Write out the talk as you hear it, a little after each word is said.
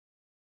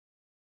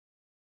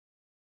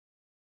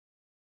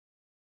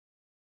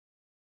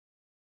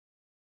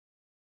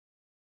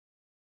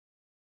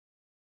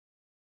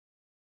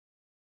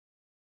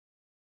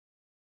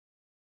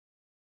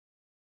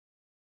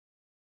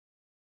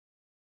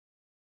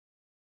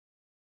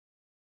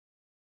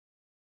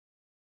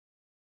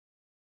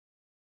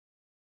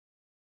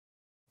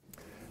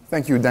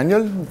Thank you,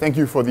 Daniel. Thank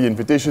you for the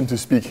invitation to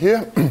speak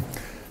here. I'm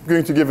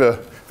going to give a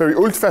very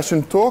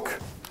old-fashioned talk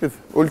with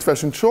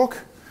old-fashioned chalk.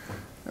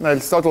 And I'll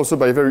start also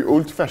by a very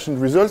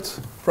old-fashioned result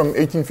from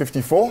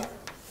 1854.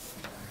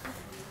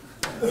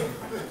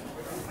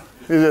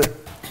 There's a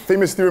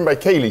famous theorem by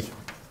Cayley,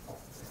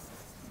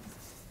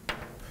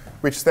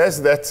 which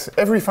says that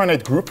every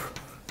finite group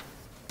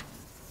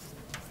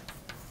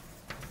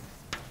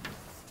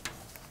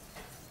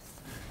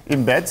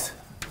embeds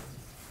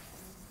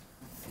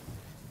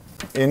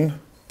in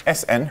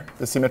Sn,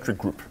 the symmetric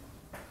group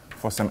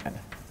for some n.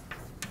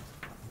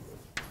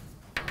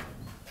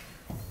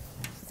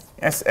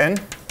 Sn,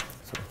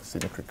 so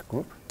symmetric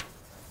group,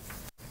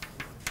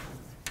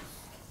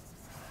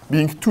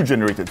 being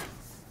two-generated.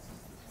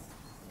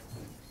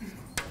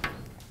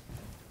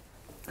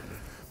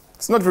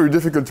 It's not very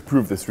difficult to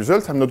prove this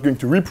result. I'm not going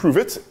to reprove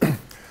it.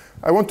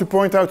 I want to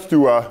point out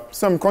to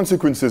some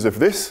consequences of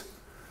this.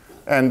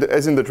 And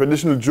as in the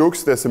traditional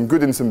jokes, there's some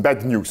good and some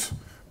bad news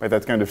by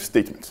that kind of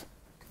statement.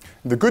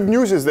 The good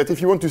news is that if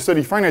you want to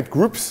study finite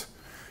groups,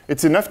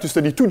 it's enough to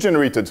study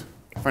two-generated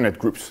finite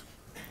groups,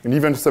 and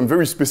even some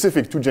very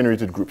specific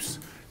two-generated groups,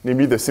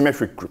 namely the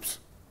symmetric groups.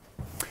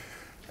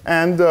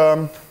 And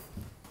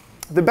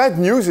the bad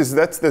news is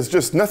that there's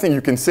just nothing you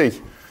can say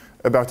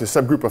about a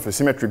subgroup of a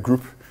symmetric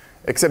group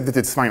except that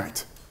it's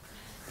finite.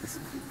 There's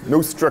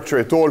no structure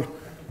at all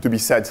to be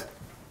said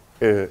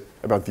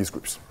about these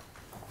groups.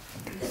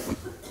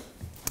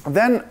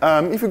 Then,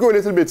 if we go a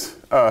little bit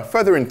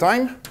further in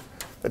time,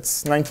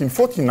 that's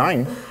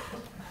 1949,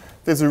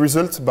 there's a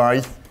result by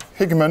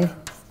Higman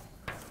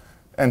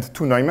and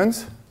two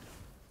Neumanns,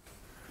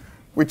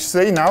 which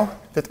say now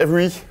that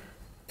every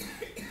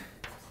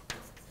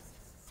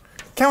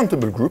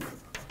countable group,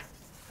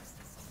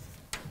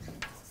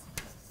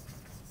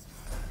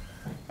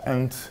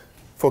 and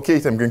for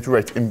Kate I'm going to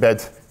write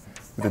embed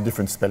with a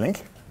different spelling,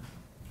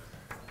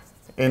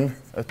 in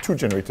a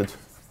two-generated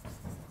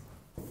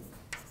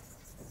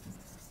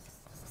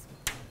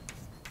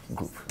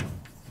group.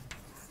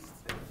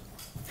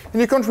 And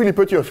you can't really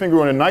put your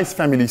finger on a nice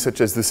family such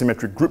as the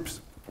symmetric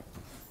groups,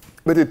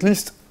 but at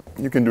least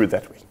you can do it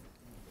that way.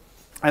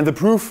 And the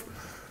proof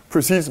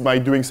proceeds by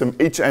doing some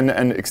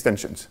HNN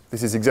extensions.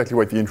 This is exactly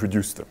why they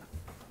introduced them.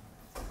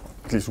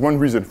 At least one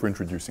reason for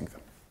introducing them.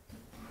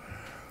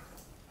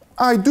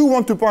 I do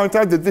want to point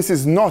out that this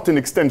is not an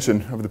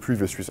extension of the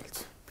previous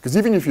result. Because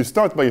even if you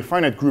start by a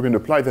finite group and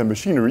apply their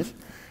machinery,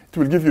 it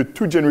will give you a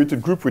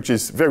two-generated group which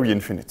is very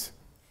infinite.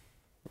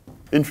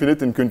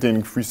 Infinite and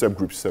containing three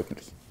subgroups,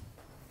 certainly.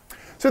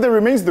 So there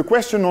remains the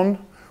question on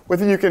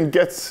whether you can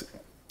get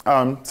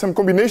some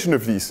combination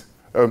of these,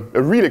 a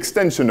real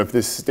extension of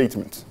this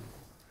statement.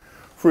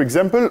 For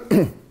example,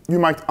 you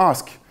might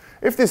ask,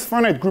 if this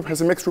finite group has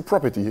some extra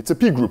property, it's a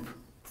P group,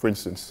 for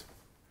instance,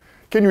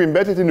 can you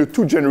embed it in a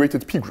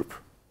two-generated P group?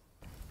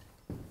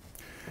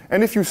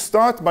 And if you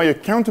start by a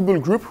countable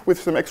group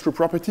with some extra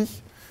property,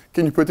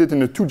 can you put it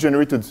in a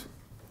two-generated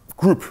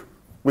group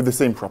with the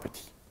same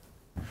property?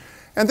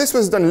 And this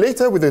was done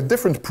later with a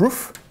different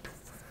proof.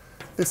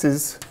 This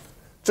is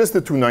just the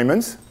two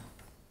Neumanns.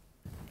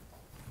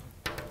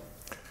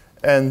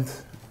 And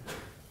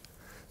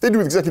they do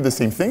exactly the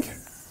same thing.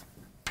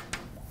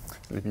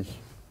 Let me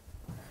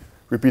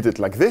repeat it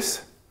like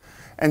this,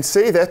 and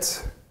say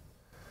that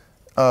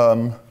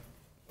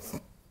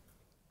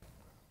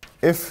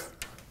if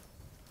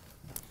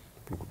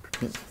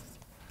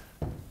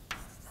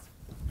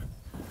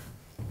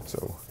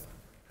so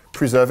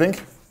preserving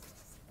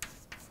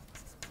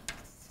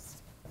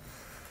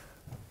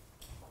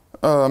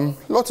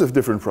lots of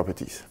different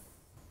properties.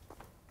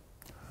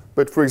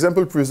 But for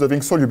example,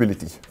 preserving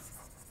solubility.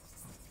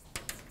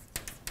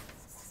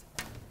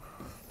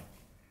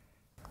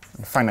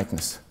 And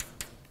finiteness.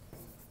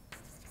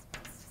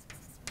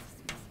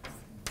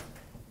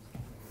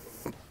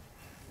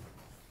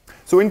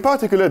 So in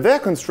particular, their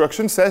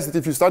construction says that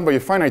if you start by a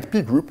finite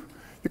P group,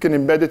 you can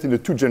embed it in a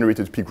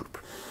two-generated P group.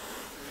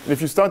 And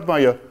if you start by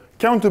a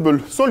countable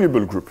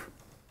soluble group,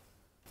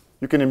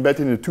 you can embed it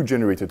in a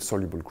two-generated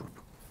soluble group.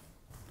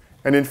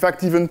 And in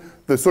fact, even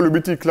the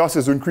solubility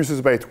classes increases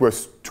by it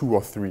was 2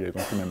 or 3, I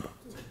don't remember.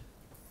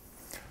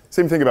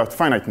 Same thing about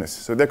finiteness.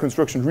 So their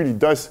construction really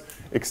does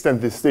extend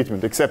this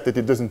statement, except that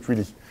it doesn't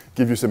really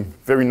give you some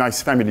very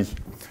nice family,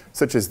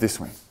 such as this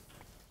one.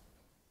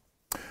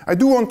 I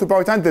do want to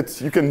point out that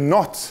you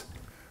cannot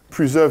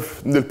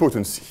preserve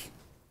nilpotency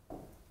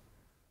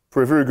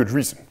for a very good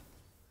reason.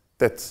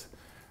 That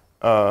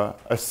a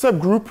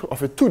subgroup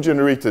of a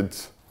two-generated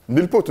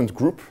nilpotent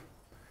group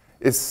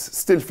is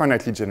still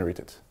finitely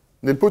generated.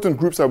 Nilpotent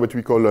groups are what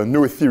we call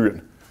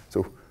noetherian.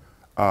 So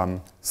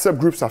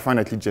subgroups are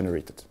finitely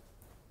generated.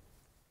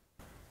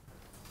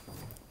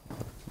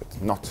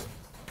 But not,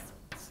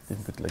 you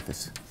can put it like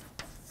this.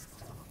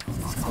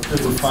 Okay,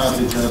 so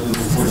finitely generated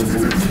for the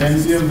group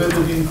can be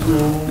embedded into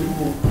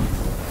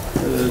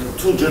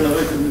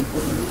two-generated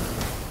nilpotent group?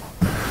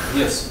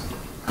 Yes.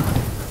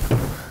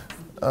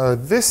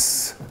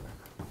 This,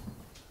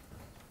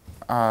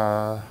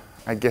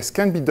 I guess,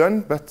 can be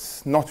done,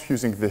 but not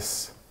using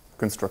this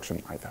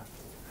construction either.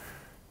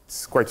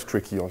 It's quite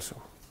tricky also.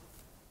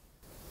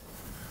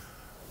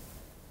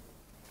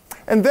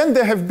 And then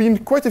there have been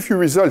quite a few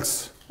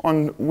results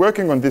on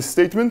working on this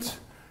statement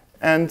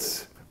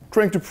and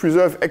trying to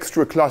preserve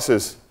extra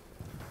classes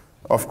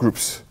of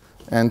groups.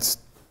 And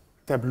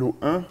tableau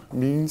 1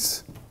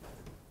 means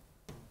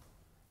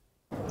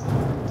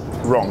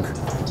wrong.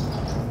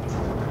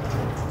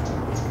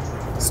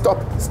 Stop,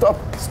 stop,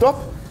 stop.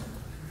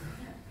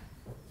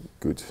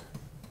 Good.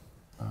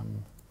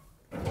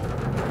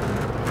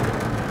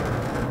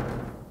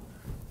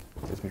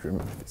 Let me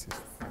remember this is.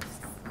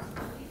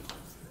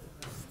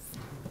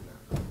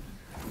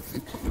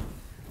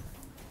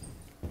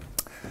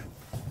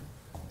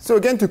 So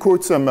again, to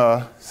quote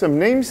some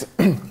names,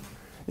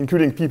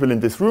 including people in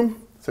this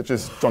room, such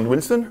as John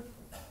Wilson.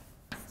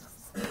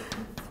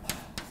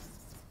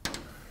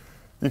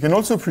 You can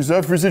also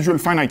preserve residual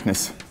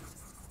finiteness.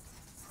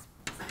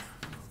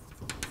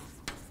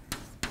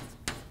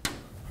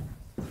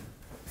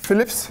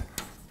 Phillips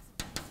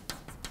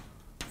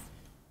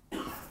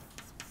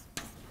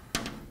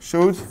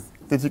showed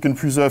that you can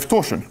preserve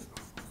torsion.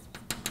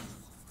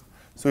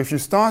 So if you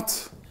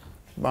start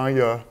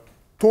by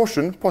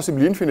torsion,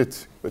 possibly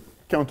infinite but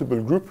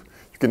countable group,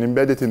 you can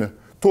embed it in a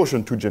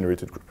torsion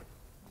 2-generated group.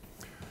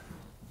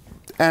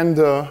 And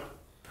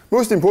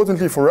most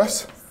importantly for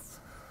us,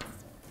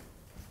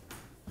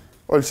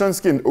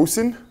 Olshansky and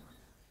Osin,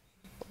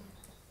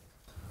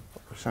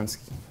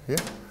 Olshansky here,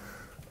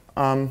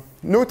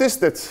 notice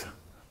that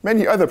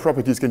many other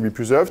properties can be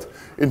preserved,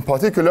 in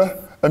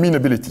particular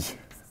amenability.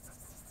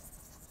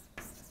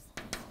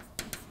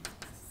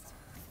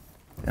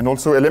 And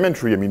also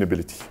elementary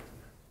amenability.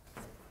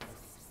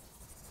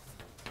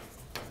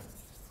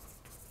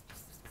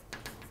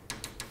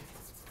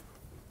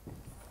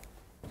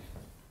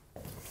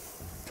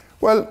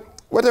 Well,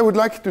 what I would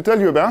like to tell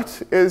you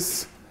about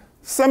is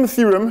some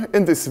theorem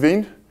in this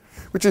vein,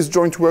 which is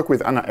joint work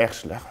with Anna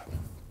Erschler.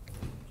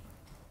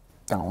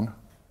 Down.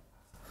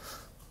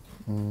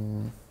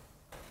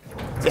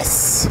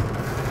 Yes!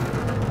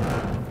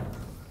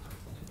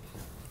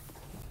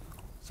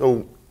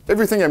 So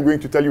everything I'm going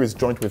to tell you is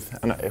joint with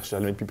Anna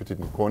Erschler. Let me put it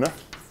in the corner.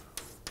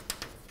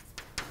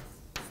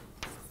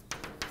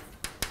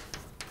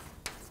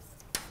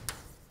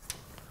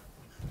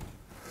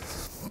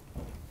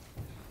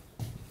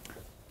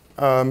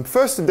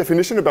 First, a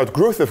definition about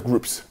growth of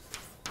groups.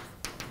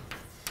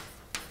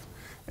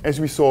 As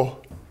we saw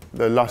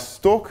the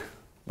last talk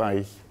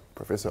by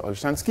Professor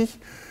Olshansky,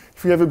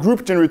 if we have a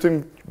group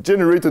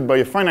generated by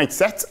a finite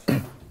set,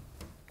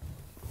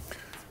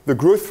 the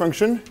growth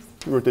function,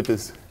 we wrote it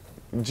as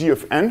g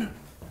of n,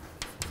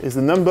 is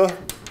the number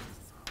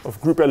of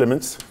group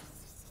elements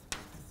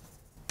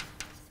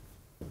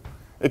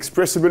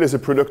expressible as a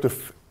product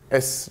of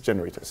S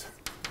generators.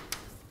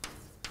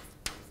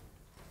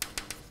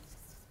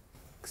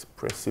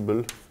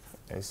 Expressible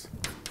as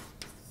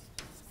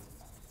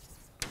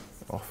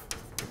of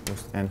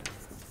most n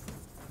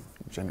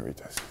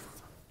generators.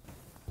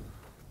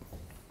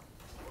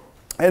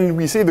 And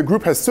we say the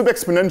group has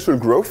subexponential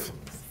growth.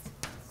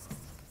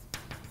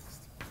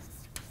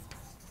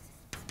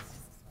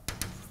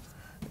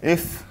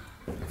 If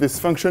this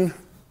function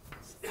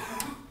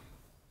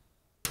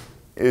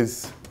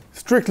is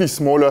strictly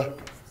smaller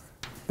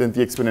than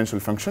the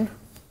exponential function,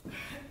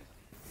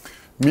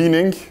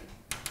 meaning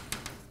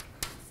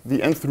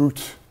the nth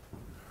root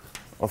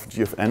of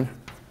g of n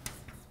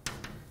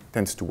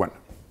tends to 1.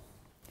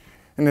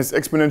 And has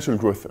exponential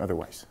growth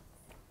otherwise.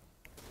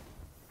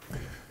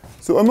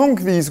 So among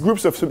these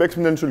groups of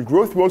subexponential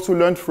growth, we also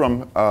learned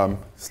from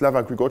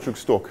Slava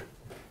Grigorchuk's talk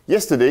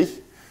yesterday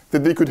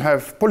that they could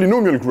have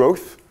polynomial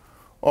growth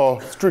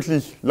or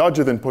strictly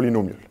larger than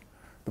polynomial.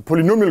 The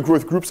polynomial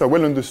growth groups are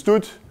well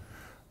understood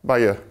by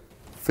a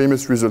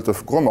famous result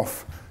of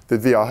Gromov,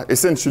 that they are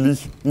essentially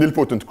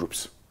nilpotent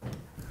groups.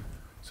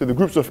 So the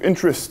groups of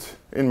interest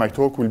in my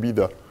talk will be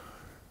the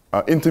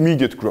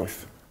intermediate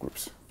growth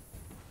groups.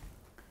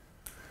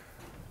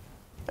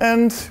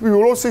 And we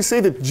will also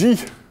say that G,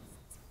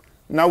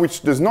 now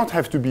which does not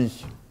have to be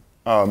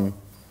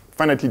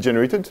finitely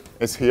generated,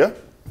 as here,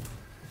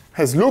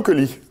 has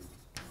locally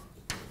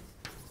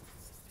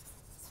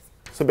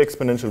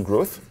subexponential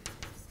growth.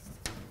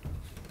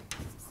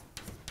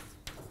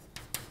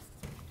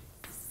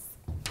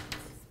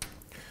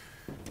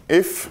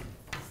 If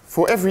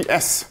for every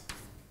S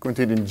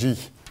contained in G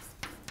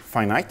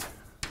finite,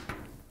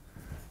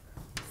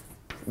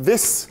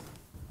 this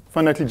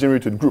finitely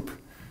generated group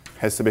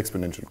has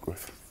subexponential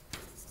growth.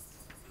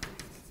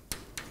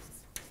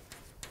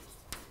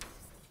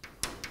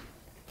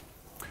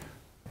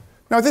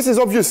 Now this is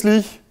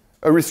obviously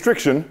a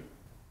restriction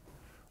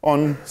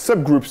on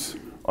subgroups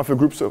of a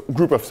group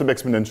of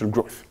subexponential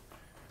growth.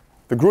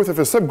 The growth of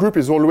a subgroup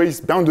is always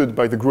bounded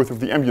by the growth of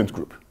the ambient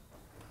group.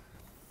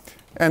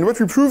 And what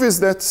we prove is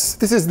that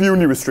this is the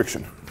only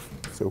restriction.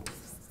 So,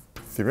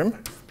 theorem,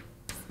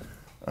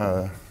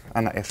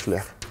 Anna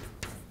Erschler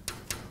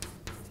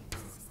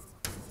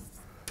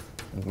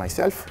and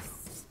myself,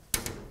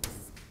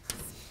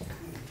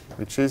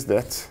 which is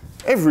that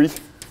every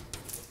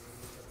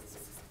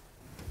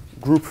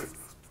group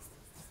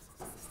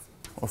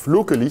of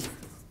locally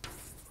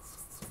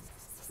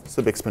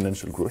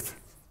subexponential growth.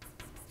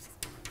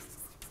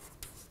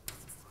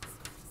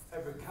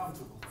 Ever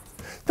countable.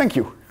 Thank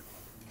you.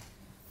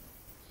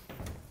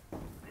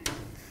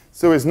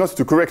 So as not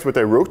to correct what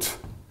I wrote,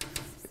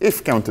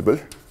 if countable,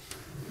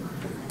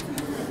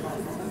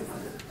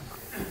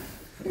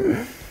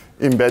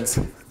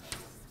 imbeds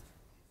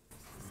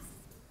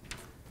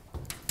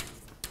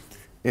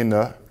in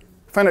a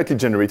finitely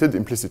generated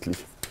implicitly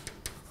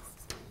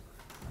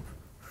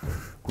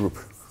group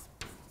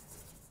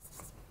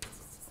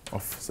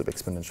of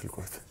subexponential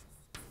growth.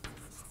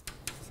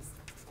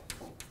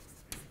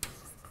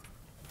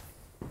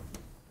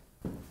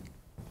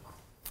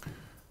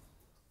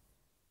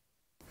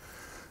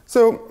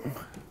 So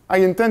I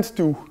intend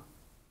to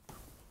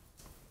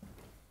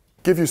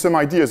give you some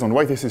ideas on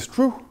why this is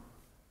true.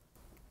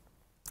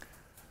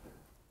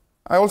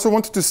 I also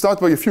wanted to start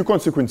by a few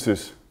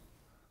consequences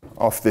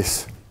of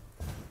this.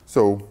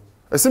 So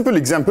a simple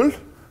example.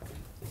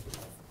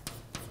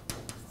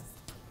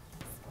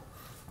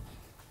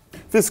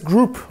 This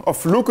group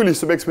of locally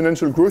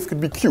subexponential growth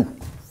could be Q,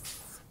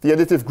 the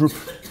additive group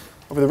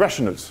of the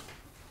rationals.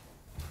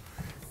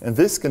 And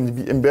this can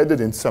be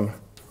embedded in some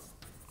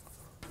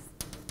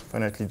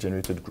finitely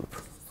generated group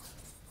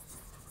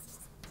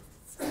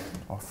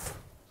of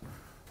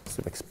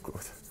subex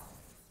growth.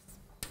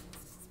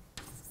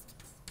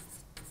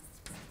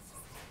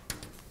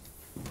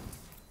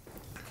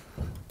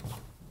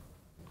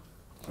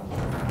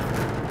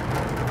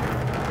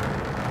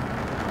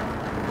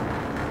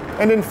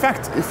 And in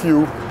fact, if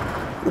you,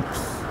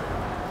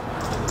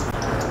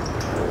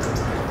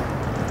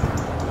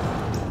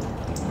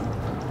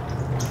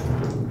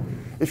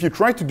 if you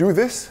try to do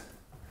this,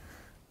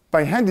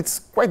 by hand it's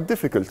quite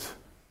difficult.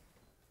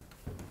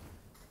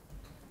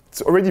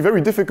 It's already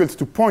very difficult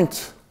to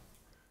point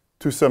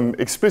to some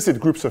explicit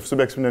groups of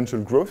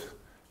subexponential growth,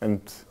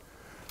 and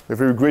we're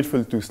very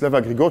grateful to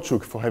Slava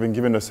Grigorchuk for having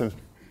given us some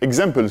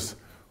examples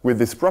with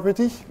this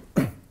property.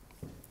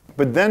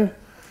 But then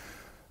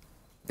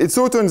it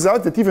so turns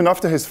out that even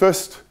after his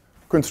first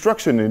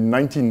construction in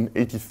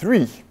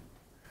 1983,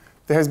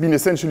 there has been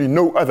essentially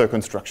no other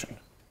construction.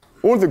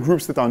 All the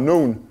groups that are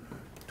known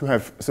to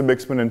have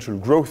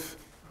subexponential growth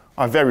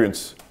are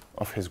variants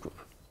of his group.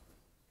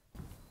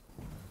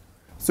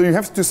 So you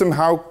have to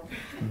somehow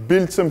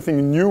build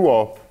something new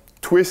or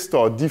twist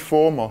or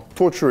deform or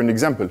torture an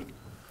example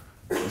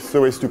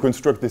so as to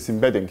construct this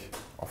embedding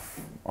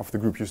of the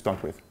group you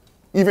start with,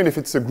 even if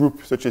it's a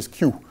group such as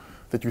Q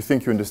that you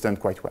think you understand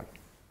quite well.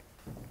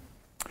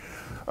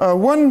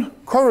 One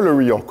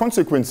corollary, or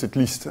consequence at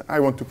least,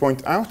 I want to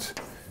point out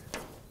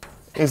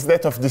is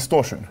that of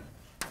distortion.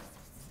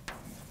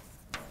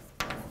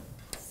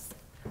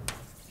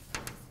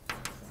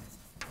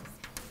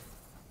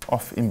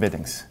 Of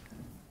embeddings.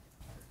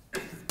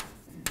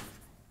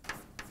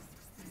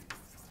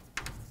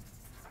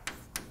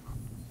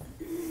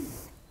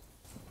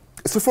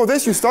 So for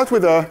this, you start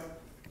with a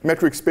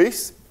metric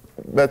space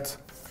that,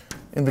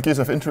 in the case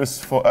of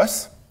interest for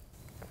us,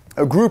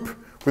 a group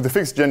with a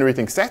fixed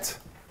generating set.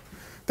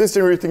 This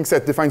generating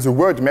set defines a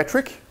word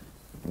metric,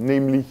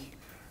 namely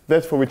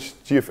that for which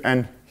g of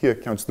n here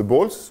counts the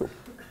balls. So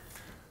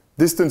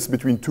distance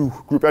between two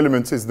group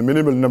elements is the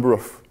minimal number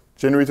of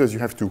generators you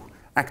have to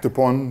act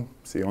upon,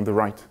 say on the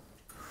right,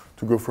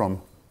 to go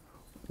from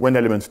one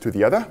element to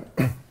the other.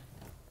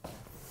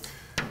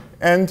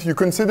 And you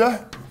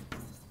consider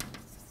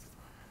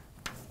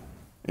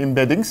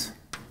embeddings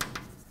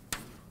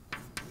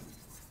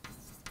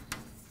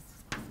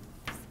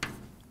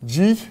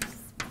G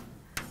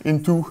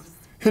into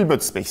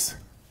Hilbert space.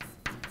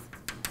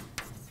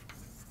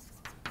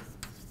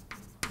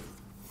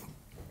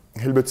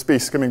 Hilbert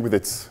space coming with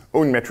its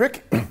own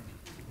metric.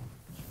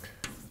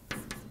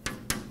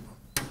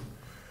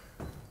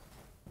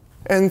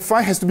 And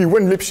phi has to be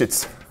one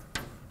Lipschitz.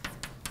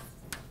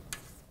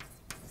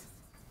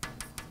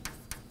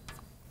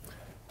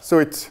 So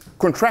it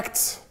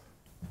contracts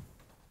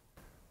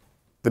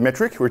the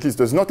metric, or at least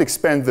does not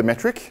expand the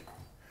metric.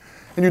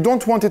 And you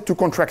don't want it to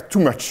contract too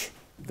much,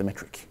 the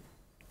metric.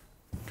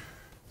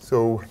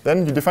 So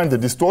then you define the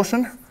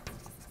distortion.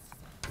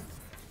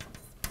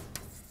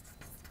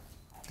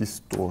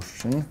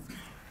 Distortion,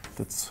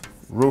 that's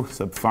rho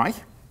sub phi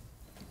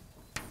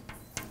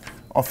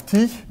of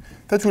t.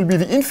 That will be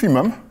the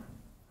infimum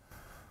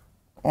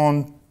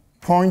on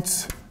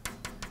points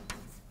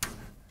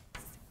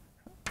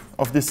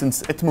of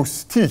distance at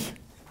most t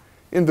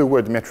in the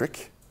word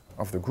metric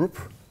of the group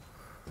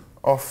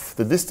of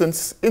the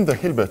distance in the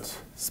Hilbert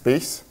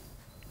space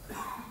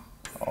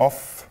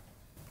of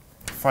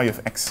phi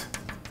of x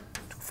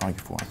to phi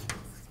of y.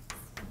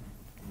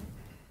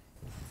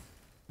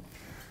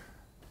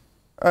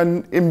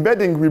 An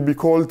embedding will be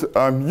called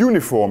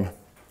uniform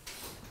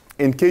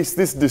in case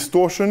this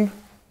distortion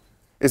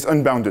is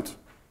unbounded.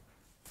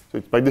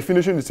 So by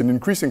definition, it's an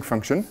increasing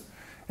function,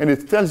 and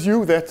it tells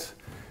you that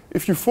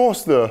if you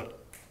force the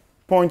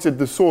points at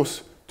the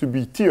source to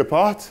be t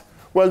apart,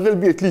 well, they'll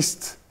be at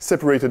least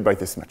separated by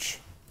this much,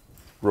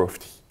 rho of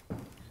t.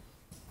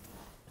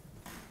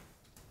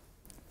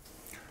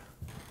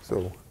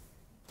 So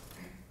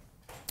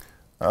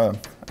a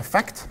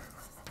fact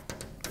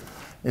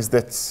is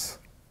that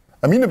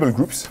amenable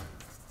groups,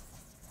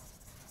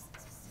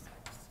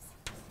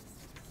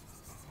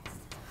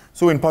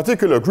 so in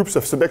particular groups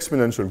of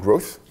subexponential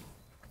growth,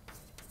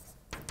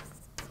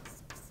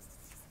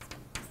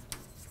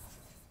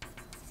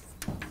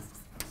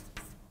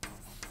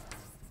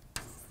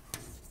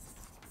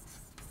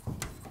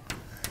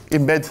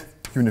 embed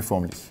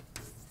uniformly.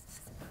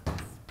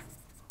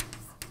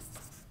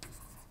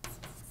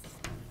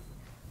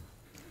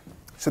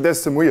 So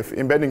there's some way of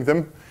embedding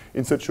them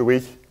in such a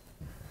way.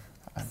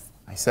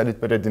 I said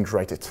it, but I didn't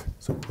write it.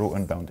 So rho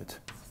unbounded.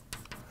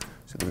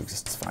 So there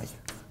exists phi.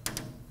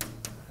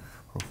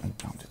 Rho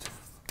unbounded.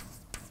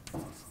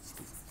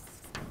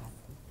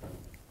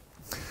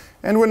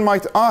 And one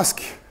might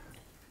ask,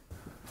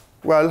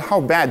 well, how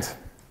bad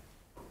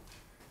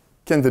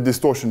can the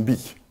distortion be?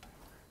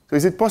 So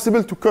is it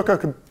possible to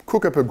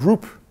cook up a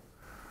group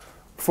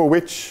for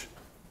which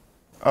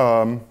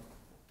the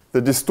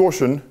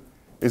distortion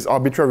is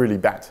arbitrarily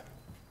bad?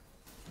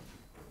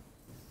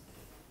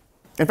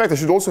 In fact, I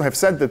should also have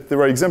said that there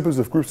are examples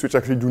of groups which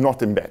actually do not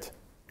embed,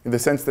 in the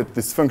sense that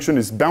this function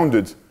is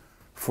bounded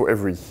for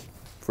every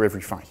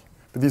phi.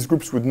 But these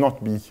groups would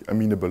not be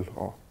amenable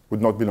or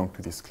would not belong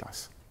to this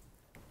class.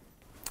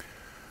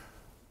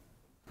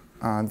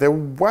 There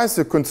was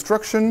a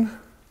construction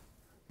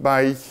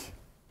by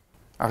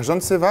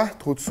Arjantseva,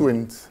 Trotsu,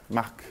 and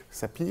Mark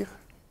Sapir.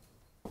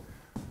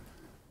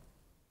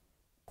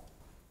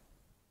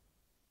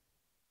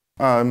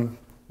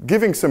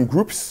 Giving some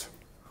groups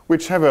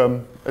which have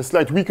a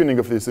slight weakening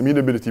of this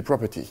amenability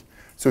property.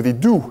 So they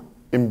do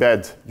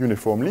embed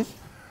uniformly,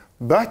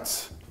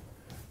 but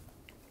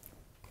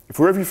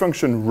for every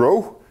function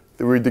rho,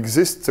 there would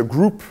exist a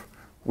group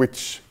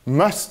which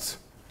must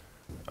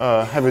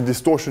have a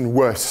distortion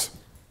worse,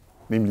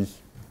 namely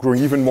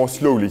growing even more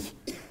slowly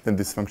than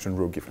this function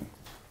rho given.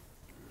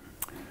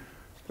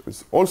 There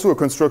was also a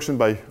construction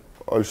by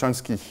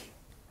Olshansky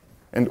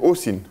and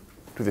Osin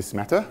to this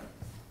matter.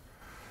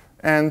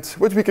 And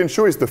what we can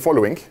show is the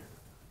following.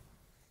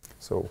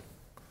 So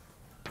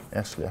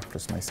Erschler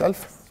plus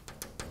myself.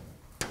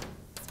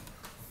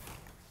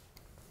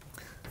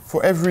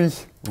 For every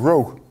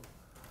rho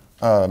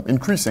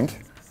increasing,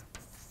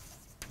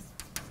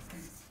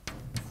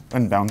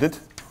 unbounded,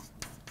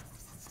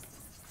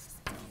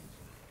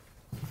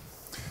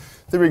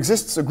 there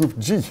exists a group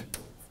G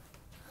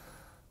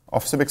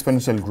of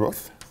subexponential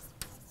growth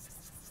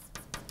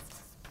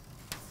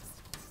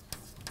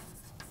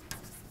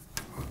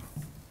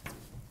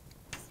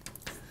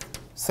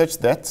such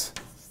that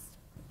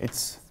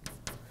its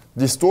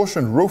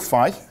distortion rho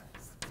phi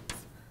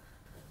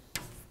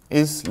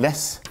is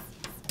less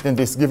than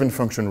this given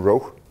function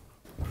rho.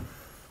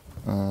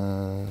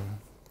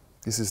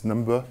 This is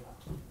number.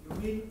 You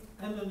mean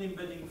and an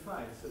embedding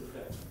phi, so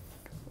that?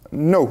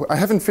 No, I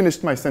haven't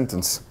finished my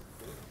sentence.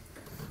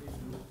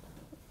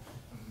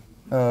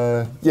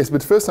 Yes,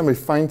 but first I may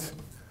find.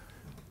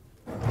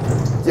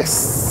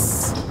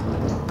 Yes.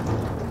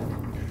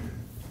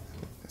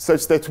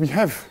 Such that we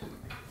have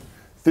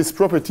this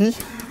property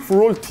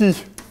for all t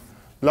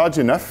large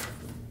enough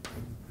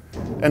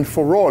and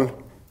for all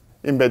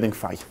embedding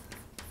phi,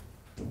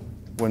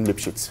 one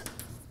Lipschitz.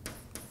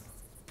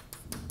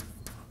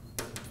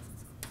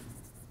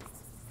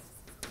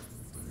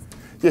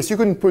 Yes, you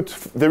can put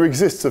there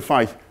exists a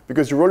phi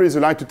because you're always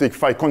allowed to take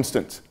phi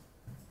constant,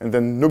 and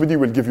then nobody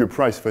will give you a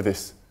price for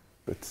this,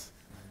 but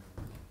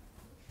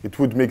it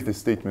would make this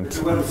statement.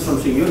 You want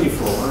something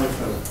uniform, right?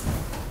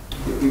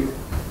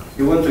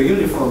 You want a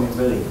uniform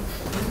embedding.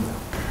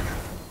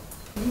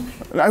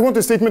 I want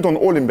a statement on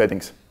all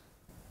embeddings.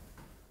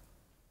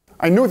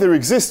 I know there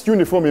exist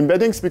uniform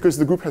embeddings because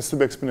the group has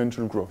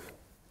subexponential growth.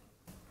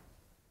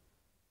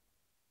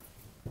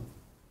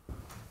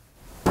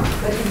 But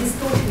the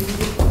distortion is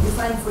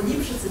defined for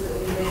Lipschitz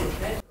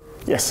embedding, right?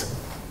 Yes.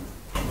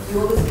 You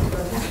always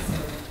prefer that.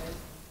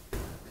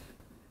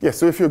 Yes,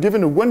 so if you're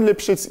given a one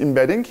Lipschitz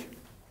embedding,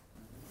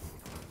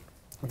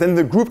 then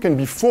the group can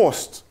be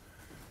forced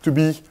to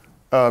be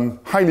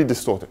highly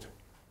distorted.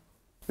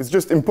 It's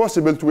just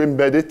impossible to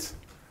embed it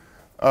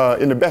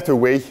in a better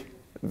way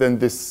than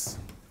this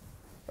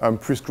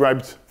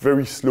prescribed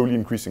very slowly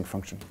increasing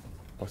function,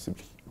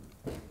 possibly.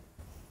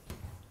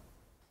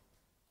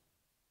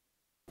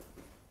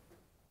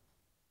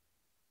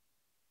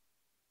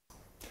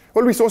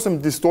 Well, we saw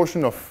some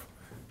distortion of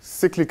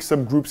cyclic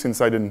subgroups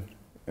inside an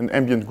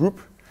ambient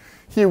group.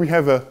 Here we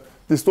have a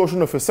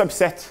distortion of a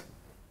subset,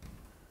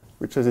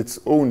 which has its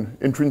own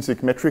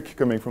intrinsic metric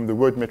coming from the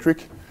word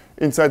metric,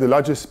 inside the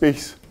largest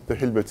space, the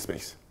Hilbert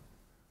space.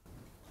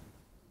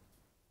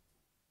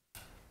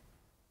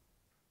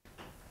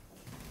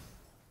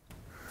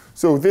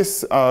 So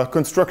this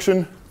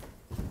construction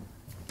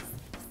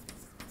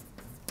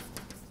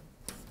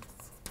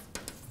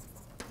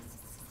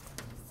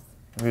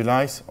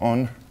relies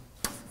on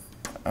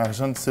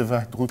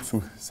Arjantseva,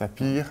 Drutsu,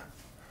 Sapir,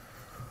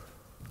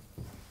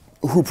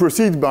 who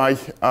proceed by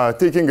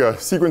taking a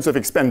sequence of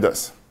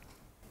expanders.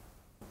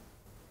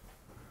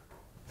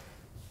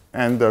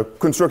 and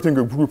constructing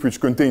a group which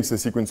contains the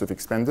sequence of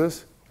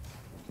expanders.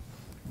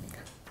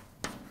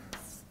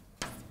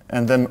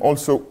 And then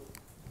also,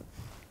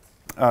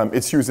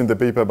 it's used in the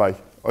paper by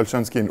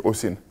Olshansky and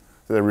Osin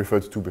that I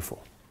referred to before.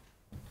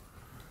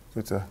 So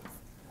it's an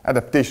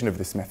adaptation of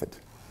this method.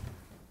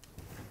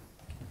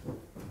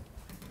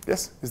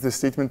 Yes, is this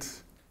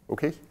statement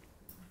okay?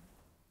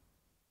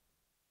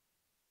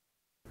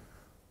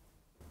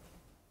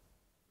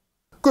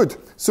 Good.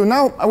 So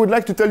now I would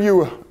like to tell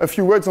you a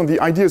few words on the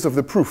ideas of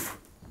the proof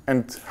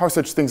and how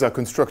such things are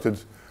constructed,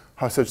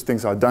 how such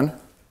things are done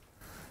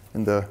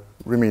in the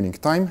remaining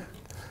time.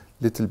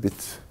 Little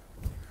bit.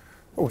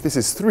 Oh, this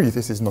is 3,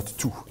 this is not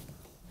 2.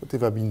 What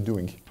have I been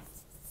doing?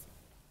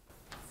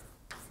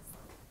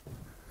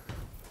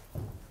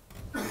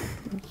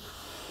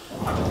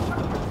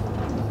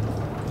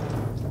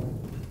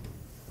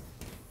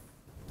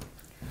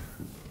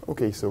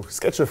 Okay, so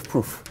sketch of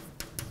proof.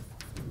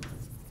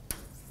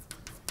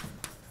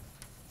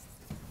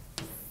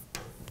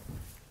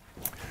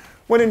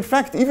 Well, in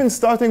fact, even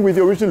starting with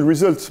the original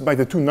results by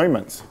the two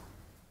Neumanns,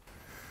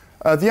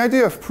 the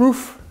idea of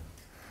proof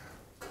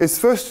is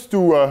first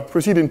to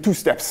proceed in 2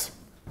 steps.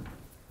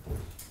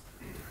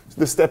 So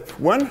the step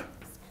 1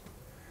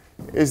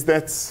 is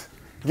that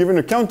given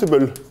a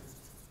countable,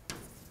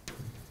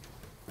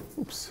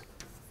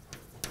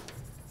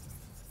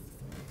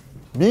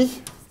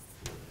 B,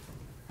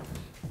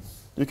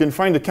 you can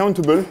find a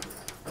countable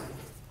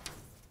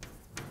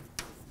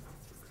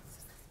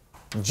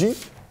G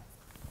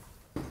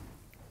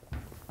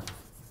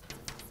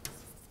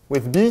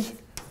with B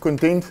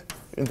contained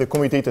in the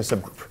commutator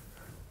subgroup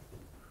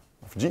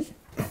of G.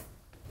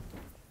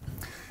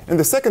 And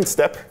the second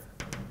step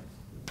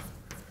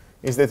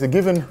is that a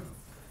given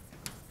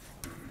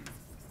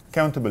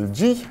countable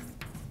G,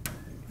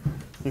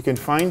 you can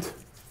find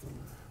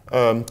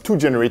 2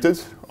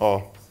 generated,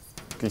 or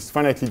at least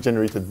finitely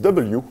generated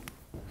W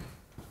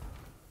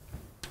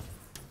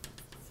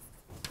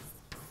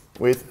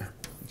with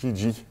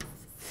GG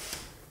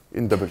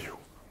in W.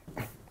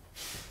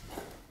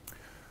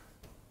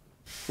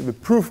 So the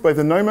proof by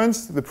the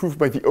Neumanns, the proof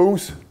by the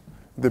O's,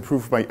 the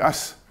proof by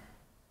us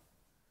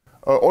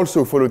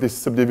also follow this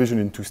subdivision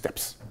in 2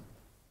 steps.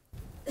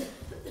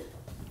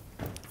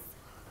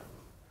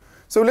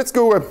 So let's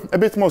go a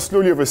bit more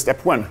slowly over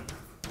step 1.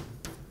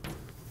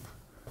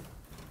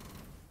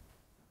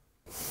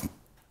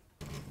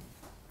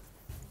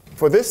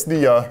 For this,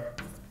 the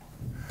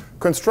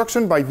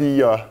construction by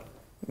the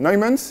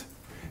Neumanns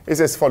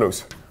is as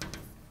follows.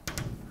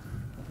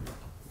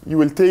 You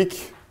will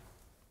take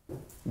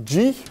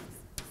G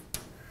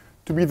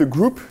to be the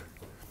group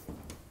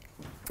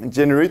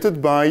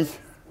generated by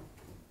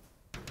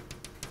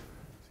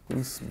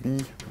sequence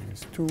B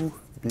minus 2,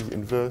 B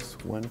inverse,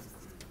 1,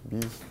 B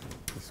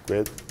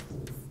squared,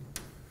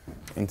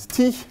 and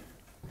T.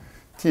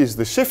 T is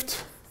the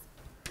shift.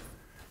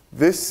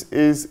 This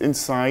is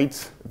inside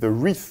the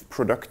wreath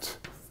product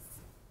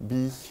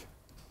B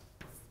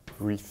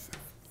wreath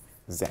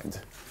Z.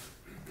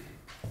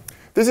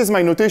 This is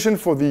my notation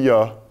for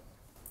the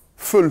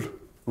full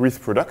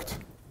wreath product.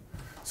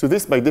 So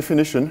this, by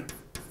definition,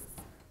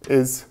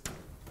 is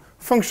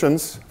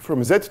functions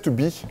from Z to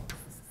B,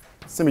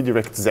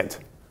 semi-direct Z.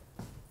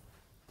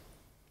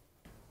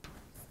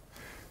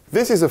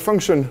 This is a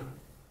function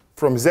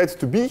from Z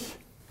to B,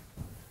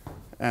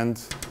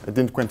 and I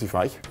didn't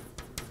quantify,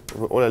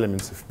 over all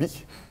elements of B.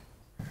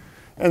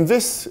 And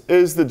this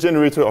is the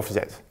generator of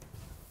Z.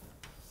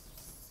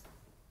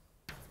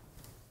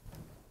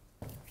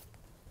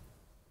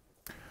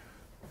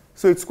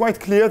 So it's quite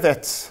clear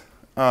that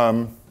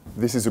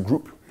this is a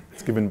group.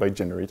 It's given by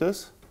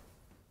generators.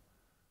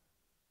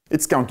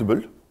 It's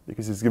countable,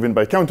 because it's given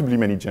by countably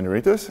many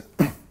generators,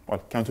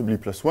 well,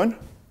 countably plus 1.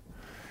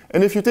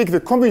 And if you take the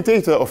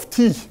commutator of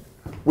T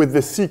with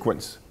this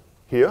sequence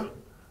here,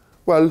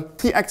 well,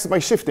 T acts by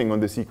shifting on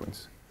the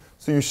sequence.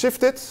 So you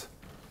shift it,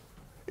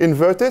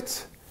 invert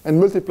it, and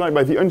multiply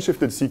by the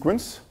unshifted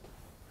sequence.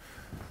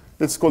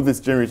 Let's call this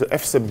generator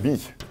F sub B.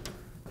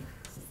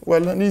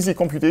 Well, an easy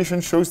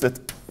computation shows that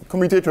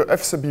commutator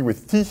F sub B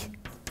with T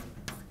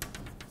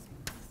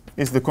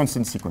is the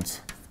constant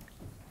sequence.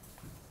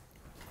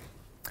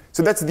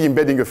 So that's the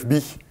embedding of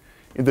B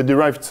in the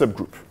derived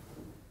subgroup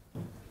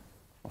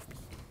of B.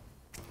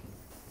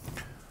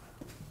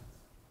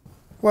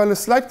 Well, a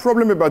slight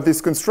problem about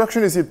this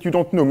construction is that you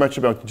don't know much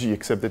about G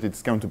except that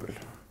it's countable.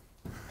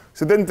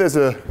 So then there's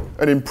an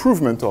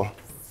improvement or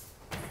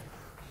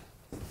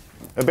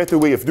a better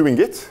way of doing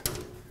it,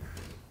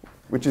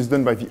 which is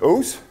done by the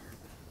O's.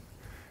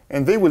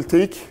 And they will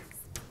take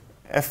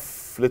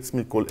F, let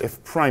me call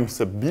F prime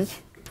sub B,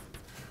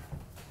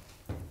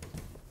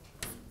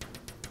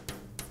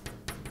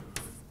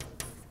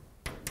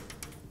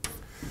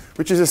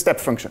 which is a step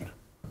function,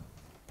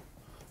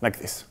 like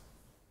this.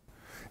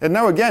 And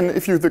now again,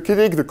 if you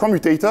take the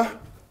commutator,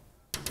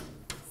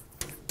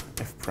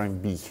 F prime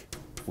B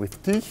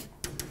with T,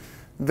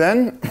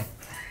 then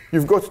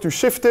you've got to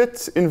shift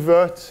it,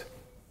 invert,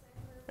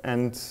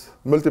 and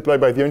multiply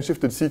by the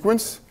unshifted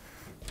sequence.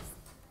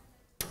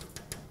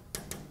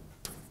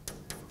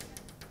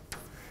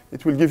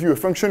 it will give you a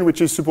function which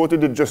is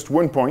supported at just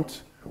one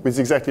point with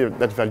exactly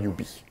that value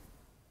b.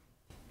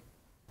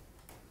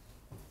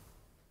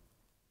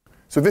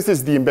 So this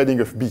is the embedding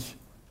of b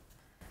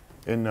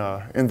in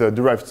the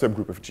derived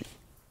subgroup of G.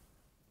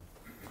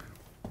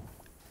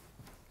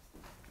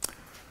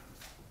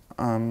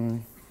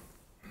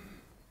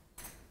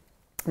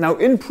 Now,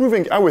 in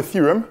proving our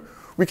theorem,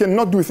 we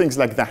cannot do things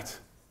like that.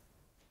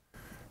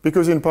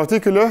 Because in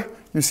particular,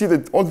 you see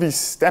that all these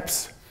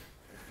steps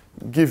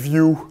give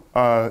you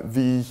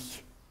the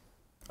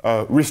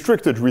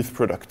restricted Reith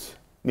product,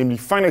 namely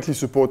finitely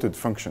supported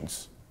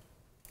functions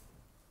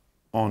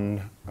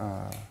on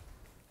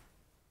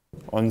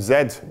Z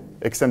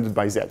extended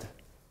by Z.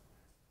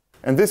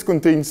 And this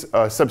contains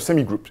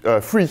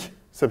subsemigroups, free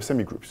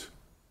subsemigroups.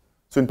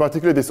 So in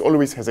particular, this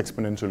always has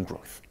exponential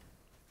growth.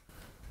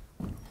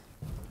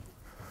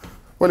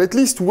 Well, at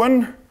least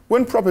one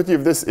property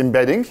of this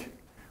embedding,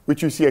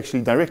 which you see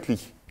actually directly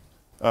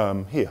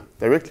here,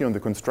 directly on the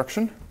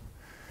construction,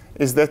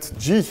 is that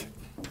G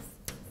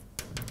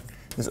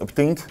is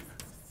obtained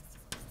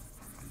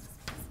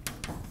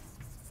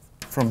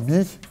from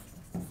B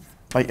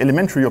by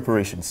elementary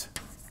operations.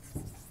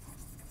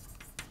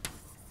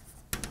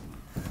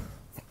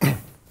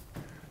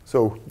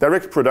 So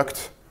direct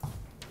product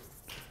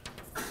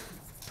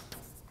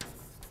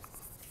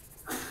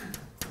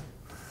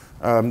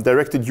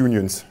directed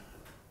unions.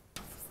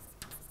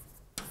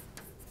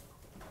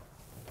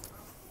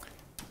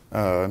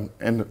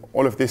 And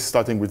all of this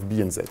starting with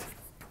B and Z.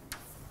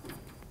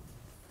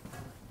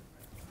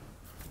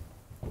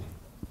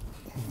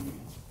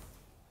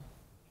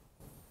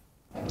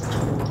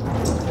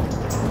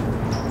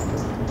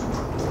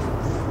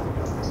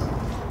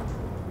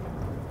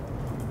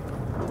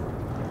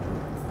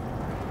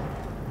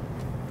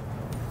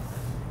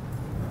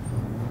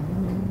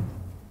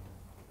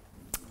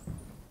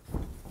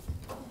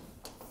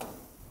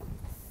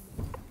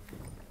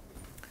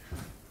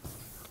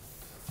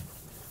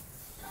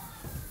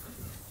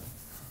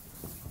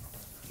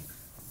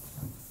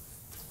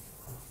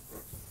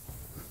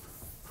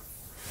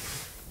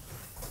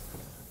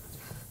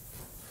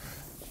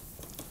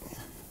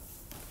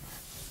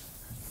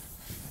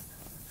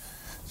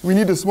 We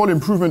need a small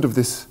improvement of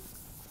this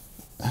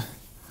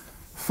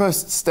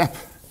first step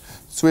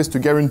so as to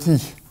guarantee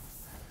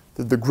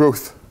that the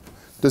growth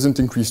doesn't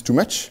increase too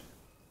much.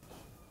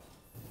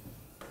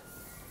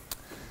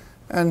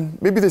 And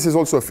maybe this is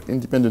also of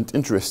independent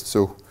interest,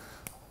 so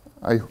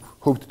I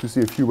hoped to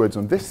see a few words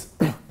on this.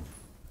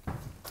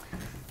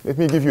 Let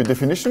me give you a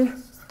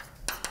definition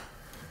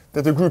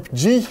that a group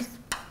G,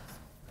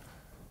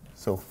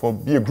 so for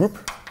be a group,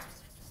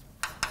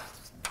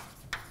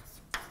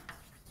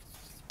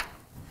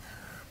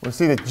 we'll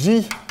say that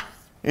G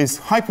is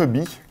hyper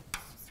B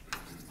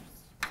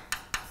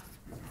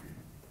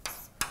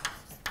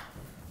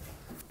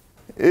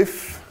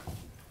if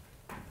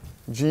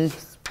G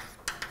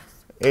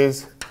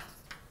is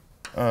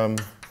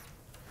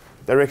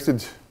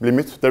directed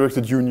limit,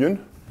 directed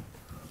union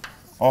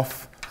of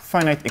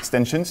finite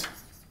extensions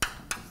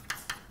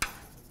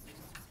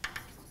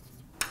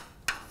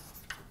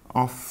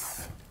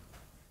of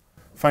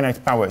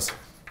finite powers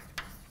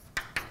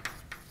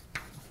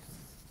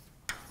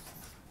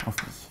of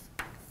B.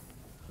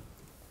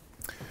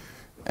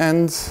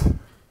 And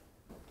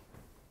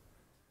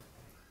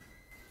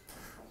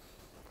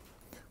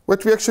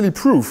what we actually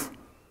prove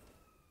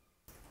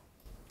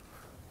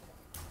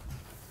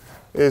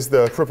is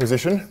the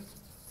proposition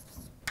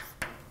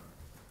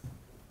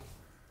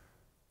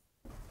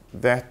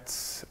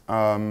that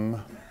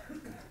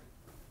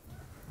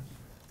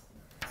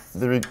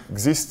there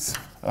exists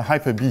a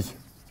hyper B. So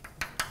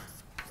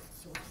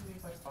what do you mean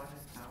by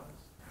finite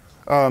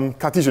powers?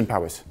 Cartesian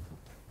powers.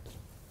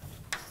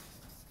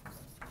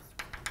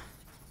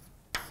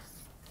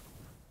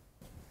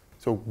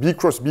 So B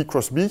cross B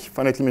cross B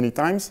finitely many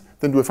times,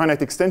 then do a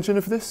finite extension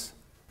of this,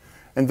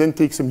 and then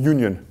take some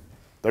union,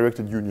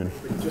 directed union.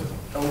 Just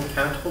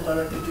uncountable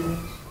directed unions?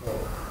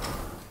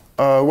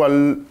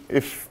 Well,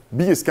 if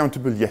B is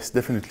countable, yes,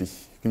 definitely.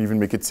 You can even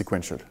make it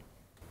sequential.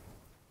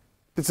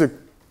 It's a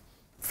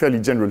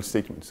fairly general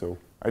statement, so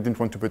I didn't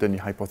want to put any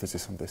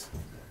hypothesis on this.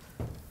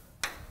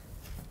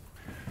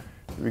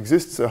 There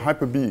exists a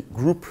hyper B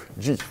group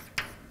G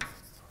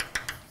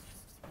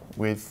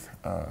with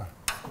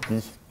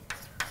B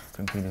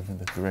contained in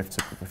the derived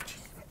subgroup of G.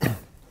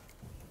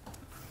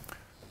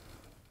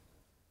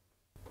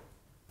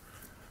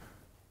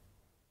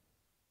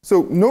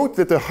 So note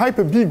that a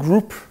hyper B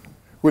group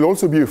will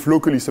also be of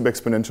locally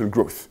subexponential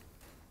growth,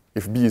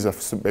 if B is of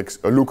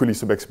a locally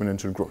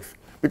subexponential growth.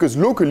 Because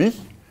locally,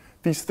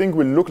 these things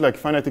will look like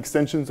finite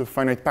extensions of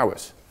finite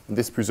powers, and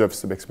this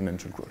preserves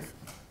subexponential growth.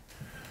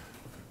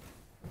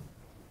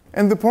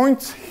 And the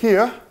point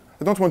here,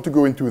 I don't want to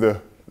go into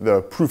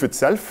the proof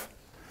itself,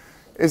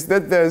 is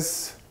that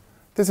there's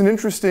an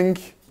interesting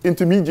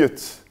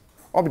intermediate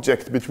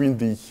object between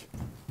the,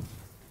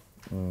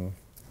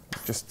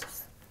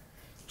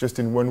 just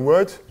in one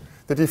word,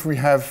 that if we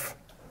have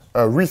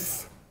a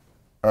Reith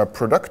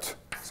product,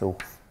 so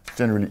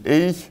generally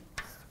A,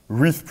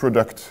 Reith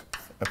product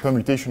a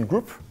permutation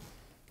group.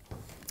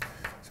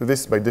 So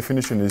this, by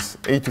definition, is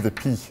a to the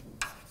p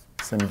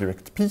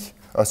semi-direct p.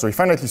 Sorry,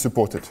 finitely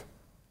supported.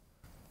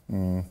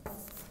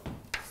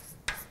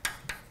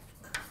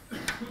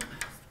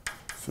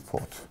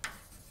 Support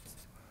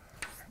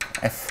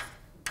f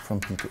from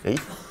p to a,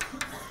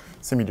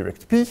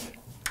 semi-direct p.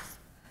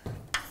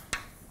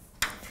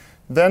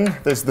 Then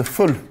there's the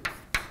full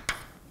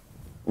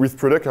with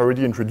product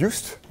already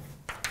introduced,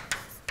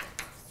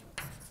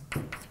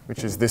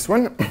 which is this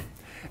one.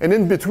 And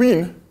in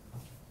between,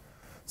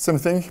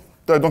 something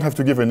that I don't have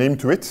to give a name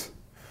to it,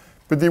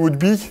 but they would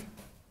be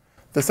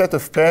the set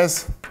of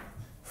pairs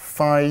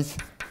phi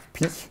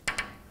p,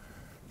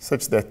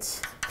 such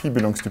that p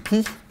belongs to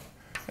p,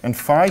 and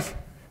phi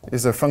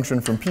is a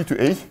function from p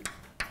to a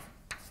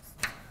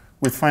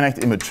with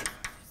finite image.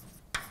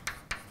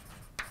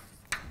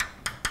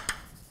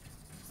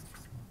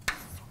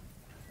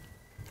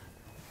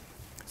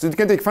 So it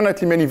can take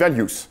finitely many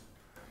values,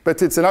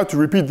 but it's allowed to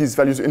repeat these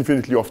values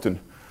infinitely often.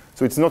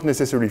 So it's not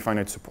necessarily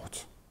finite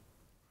support.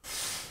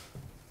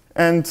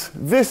 And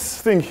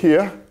this thing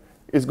here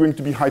is going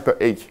to be hyper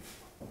A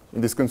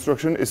in this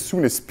construction as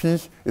soon as P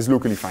is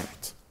locally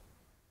finite.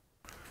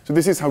 So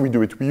this is how we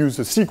do it. We use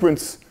a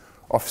sequence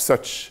of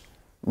such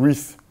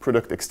Reith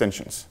product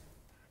extensions.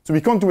 So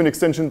we can't do an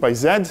extension by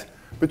Z,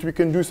 but we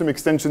can do some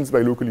extensions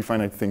by locally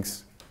finite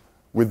things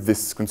with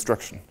this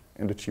construction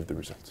and achieve the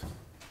result.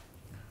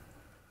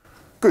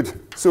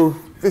 Good. So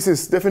this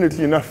is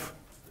definitely enough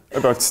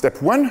about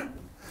step 1.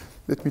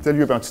 Let me tell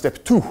you about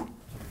step 2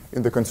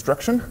 in the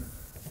construction.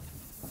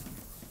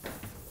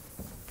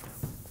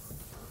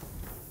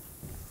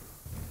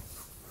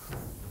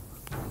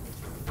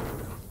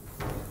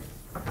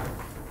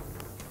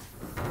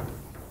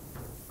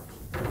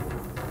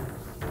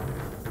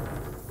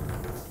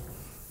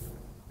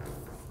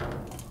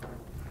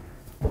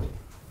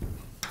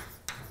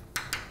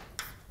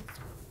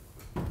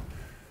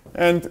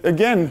 And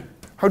again,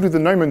 how do the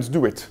Neumanns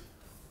do it?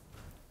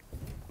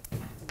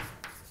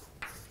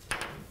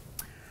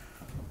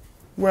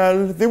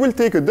 Well, they will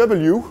take a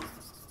W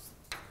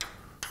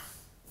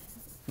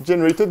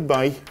generated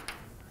by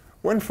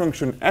one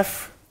function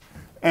f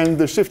and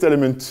the shift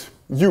element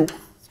u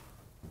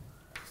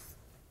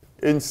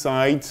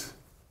inside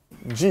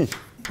G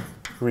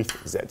Reith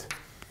Z.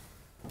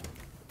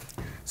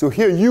 So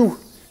here u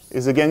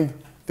is again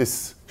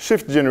this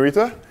shift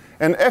generator,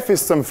 and f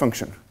is some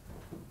function.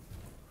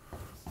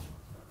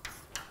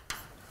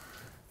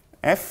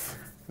 F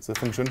is a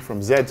function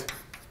from Z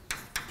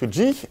to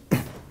G,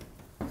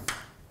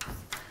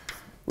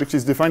 which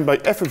is defined by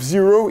f of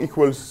 0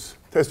 equals,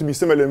 it has to be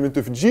some element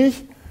of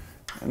G,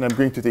 and I'm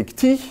going to take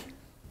T,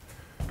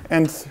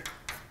 and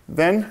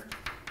then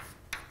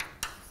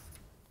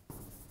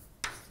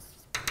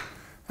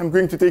I'm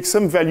going to take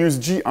some values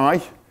Gi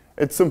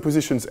at some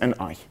positions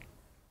Ni.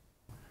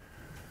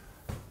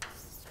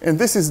 And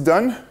this is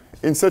done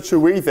in such a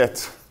way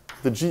that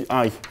the Gi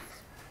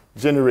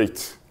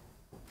generate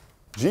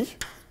G.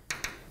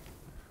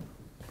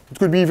 It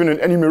could be even an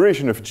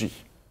enumeration of G,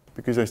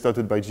 because I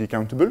started by G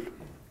countable.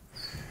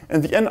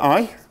 And the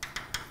Ni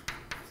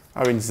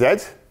are in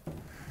Z,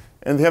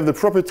 and they have the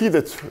property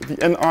that the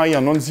Ni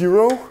are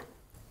non-zero,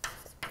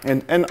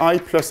 and Ni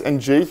plus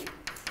Nj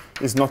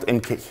is not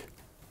Nk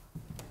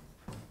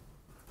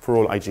for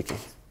all ijk.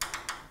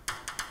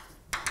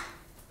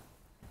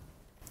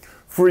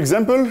 For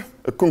example,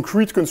 a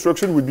concrete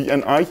construction would be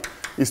Ni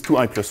is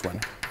 2i plus 1.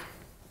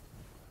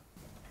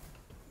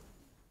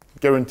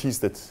 Guarantees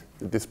that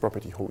this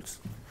property holds.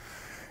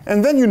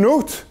 And then you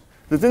note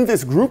that in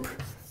this group,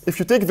 if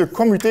you take the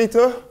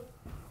commutator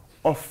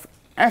of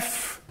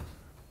f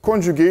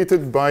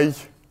conjugated by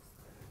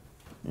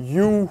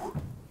u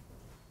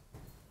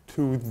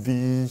to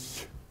the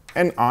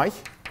ni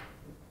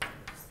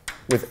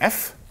with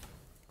f,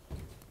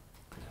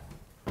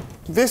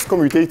 this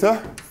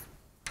commutator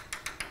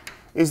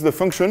is the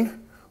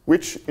function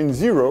which in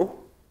 0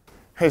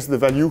 has the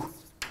value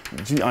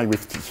gi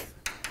with t,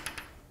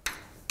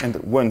 and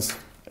 1s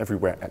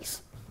everywhere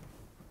else.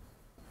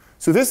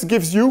 So this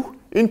gives you,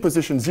 in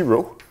position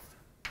 0,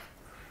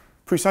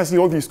 precisely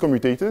all these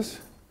commutators.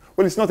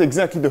 Well, it's not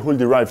exactly the whole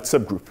derived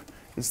subgroup.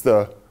 It's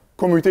the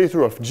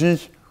commutator of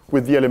G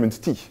with the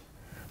element T.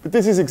 But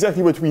this is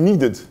exactly what we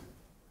needed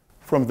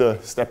from the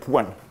step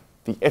 1,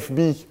 the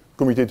FB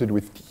commutated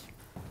with T.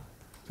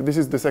 So this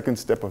is the second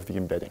step of the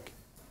embedding.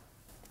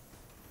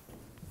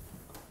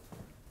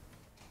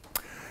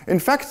 In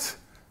fact,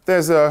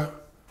 there's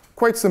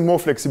quite some more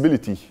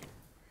flexibility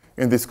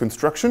in this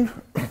construction.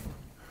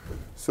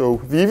 So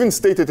they even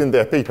state it in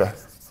their paper.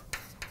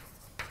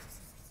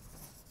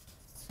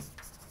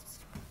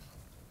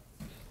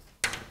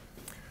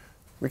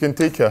 We can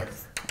take a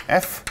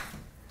f,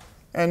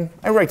 and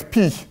I write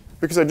p,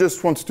 because I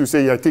just want to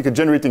say I take a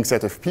generating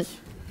set of p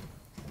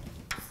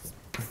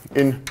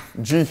in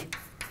G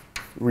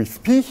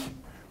with p.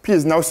 P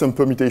is now some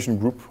permutation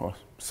group, or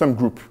some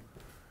group.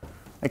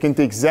 I can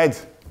take Z,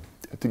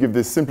 to give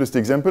the simplest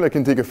example, I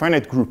can take a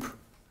finite group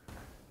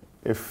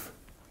if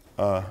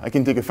I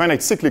can take a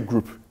finite cyclic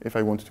group if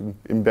I want to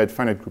embed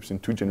finite groups in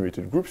two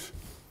generated groups.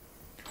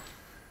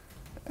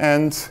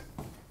 And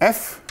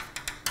f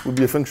will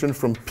be a function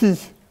from P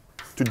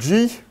to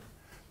G,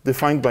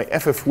 defined by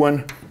f of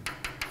 1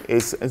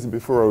 is, as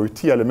before, our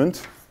T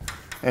element,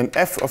 and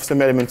f of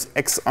some elements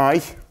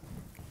xi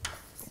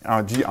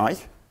are gi.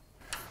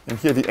 And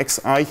here the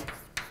xi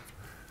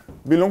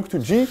belong to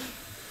G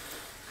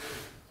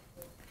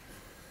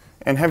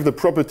and have the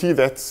property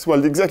that,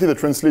 well, exactly the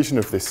translation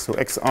of this. So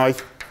xi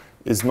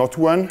is not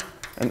 1,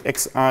 and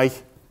xi,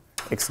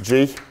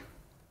 xj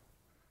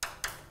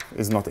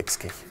is not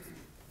xk.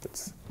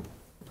 That's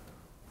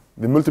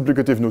the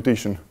multiplicative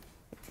notation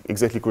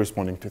exactly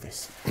corresponding to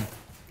this.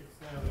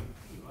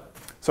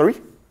 Sorry?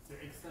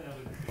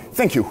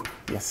 Thank you.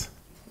 Yes,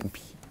 in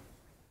P.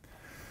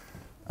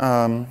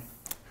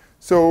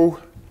 So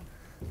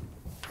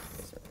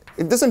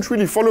it doesn't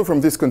really follow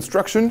from this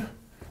construction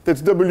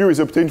that W is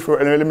obtained for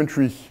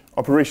elementary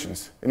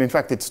operations. And in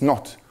fact, it's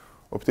not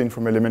obtained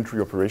from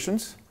elementary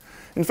operations.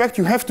 In fact,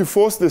 you have to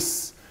force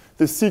this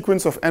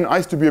sequence of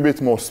ni's to be a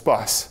bit more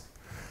sparse.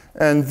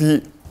 And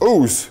the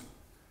O's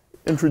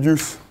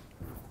introduce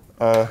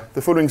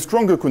the following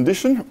stronger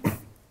condition,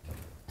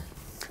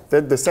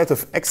 that the set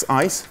of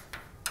xi's,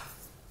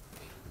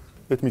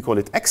 let me call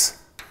it x,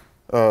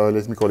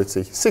 let me call it,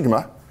 say,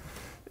 sigma,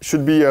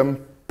 should be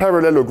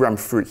parallelogram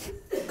free.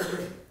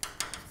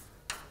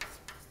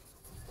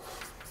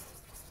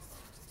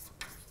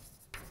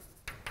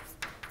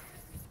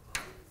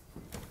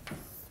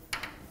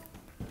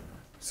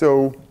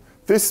 So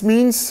this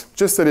means,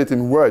 just said it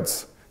in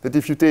words, that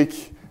if you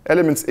take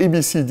elements A,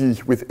 B, C,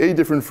 D with A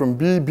different from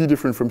B, B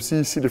different from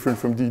C, C different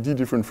from D, D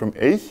different from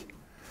A,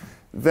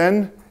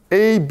 then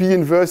A, B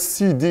inverse,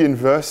 C, D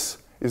inverse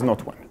is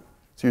not 1.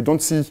 So you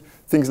don't see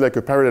things like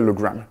a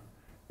parallelogram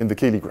in the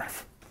Cayley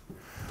graph.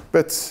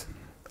 But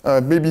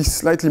maybe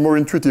slightly more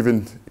intuitive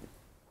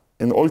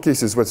in all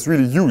cases, what's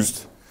really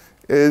used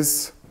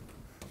is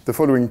the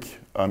following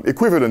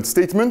equivalent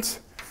statement,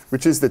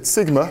 which is that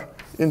sigma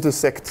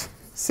intersect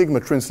sigma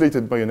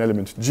translated by an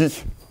element G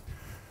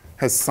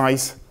has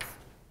size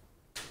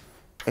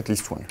at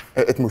least 1,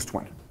 at most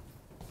 1.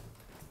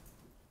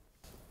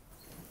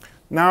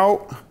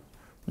 Now,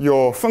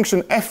 your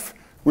function f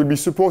will be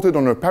supported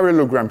on a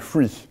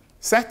parallelogram-free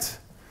set,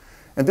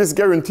 and this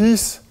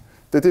guarantees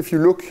that if you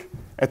look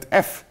at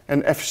f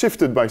and f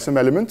shifted by some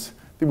element,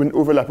 they will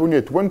overlap only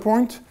at one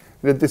point,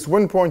 and at this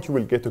one point you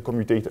will get a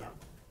commutator.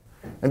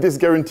 And this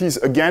guarantees,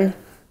 again,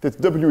 that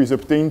W is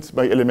obtained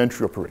by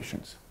elementary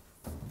operations.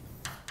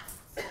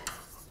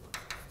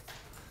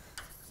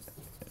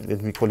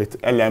 Let me call it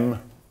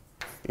LM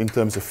in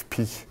terms of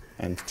P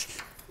and G.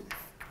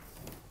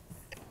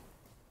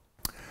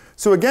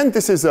 So again,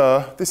 this is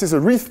a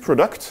Reith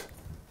product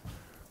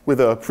with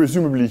a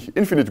presumably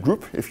infinite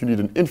group, if you need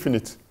an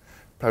infinite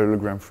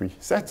parallelogram-free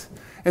set.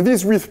 And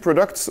these Reith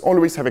products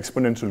always have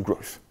exponential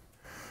growth.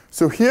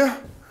 So here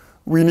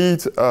we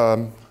need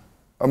a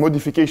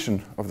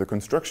modification of the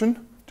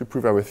construction to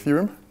prove our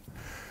theorem.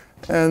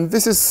 And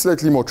this is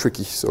slightly more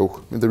tricky.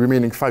 So in the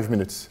remaining 5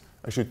 minutes,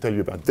 I should tell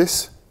you about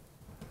this.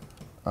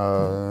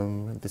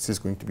 This is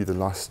going to be the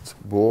last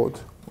board.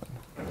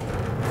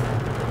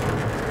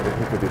 Let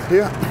me put it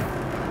here.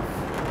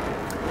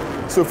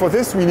 So for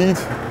this, we need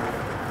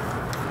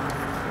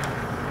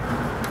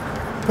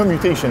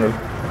commutational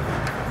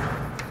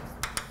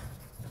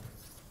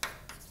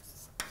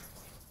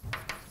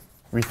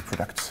Reith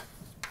products.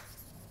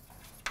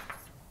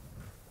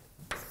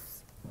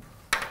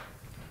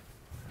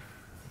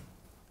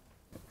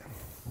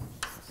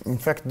 In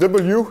fact,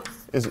 W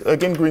is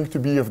again going to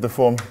be of the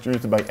form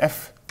generated by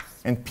F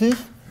and P,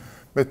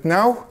 but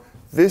now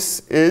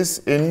this is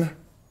in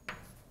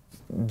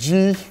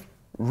G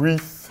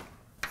Reith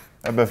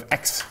above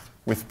X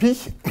with P,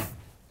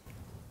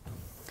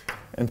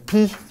 and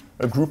P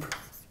a group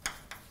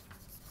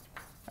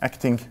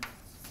acting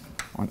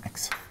on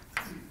X.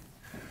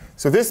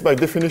 So this, by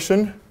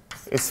definition,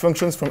 is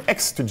functions from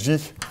X to G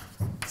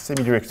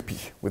semi-direct P,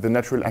 with the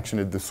natural action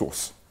at the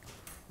source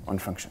on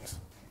functions.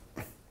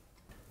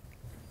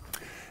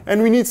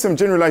 And we need some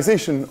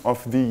generalization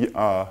of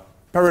the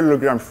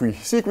parallelogram-free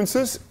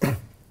sequences.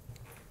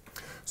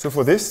 So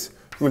for this,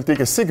 we'll take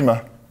a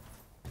sigma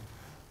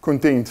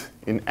contained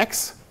in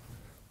X,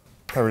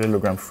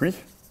 parallelogram-free.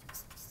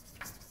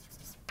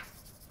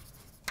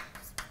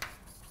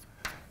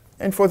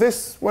 And for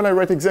this, well, I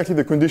write exactly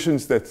the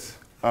conditions that,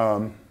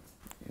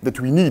 that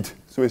we need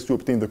so as to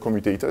obtain the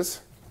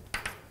commutators.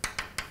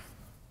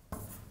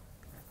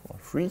 For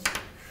free,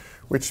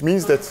 which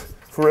means that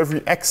for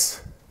every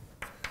X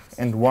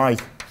and Y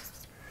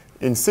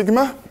in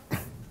sigma,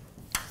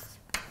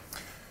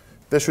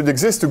 there should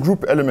exist a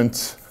group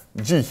element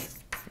G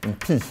in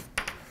P,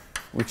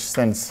 which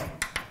sends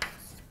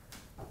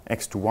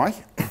X to Y.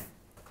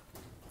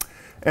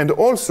 And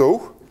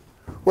also,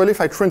 well,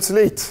 if I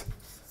translate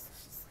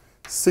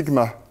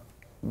sigma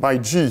by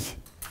G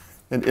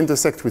and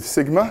intersect with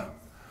sigma,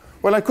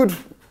 well, I could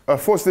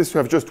force this to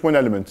have just one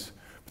element.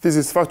 But this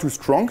is far too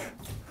strong.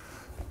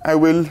 I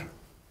will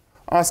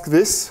ask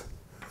this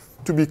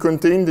to be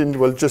contained in,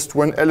 well, just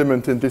one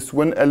element, and this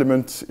one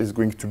element is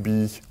going to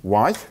be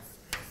y,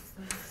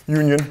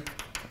 union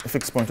a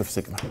fixed point of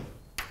sigma,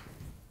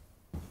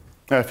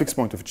 a fixed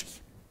point of g.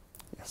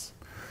 Yes.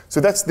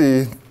 So that's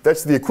the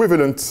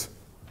equivalent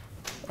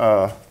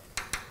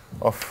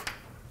of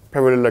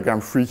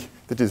parallelogram 3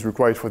 that is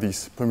required for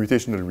these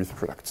permutational Ritz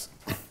products.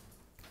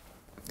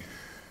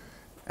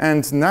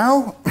 And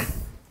now,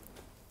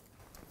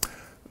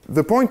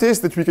 the point is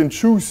that we can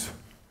choose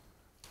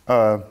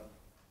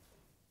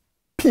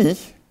P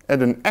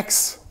and an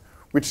X,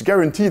 which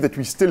guarantee that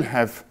we still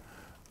have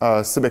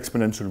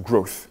subexponential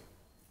growth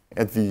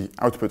at the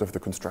output of the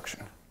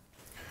construction.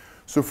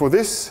 So for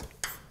this,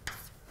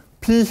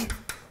 P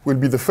will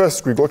be the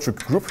first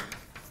Grigorchuk group.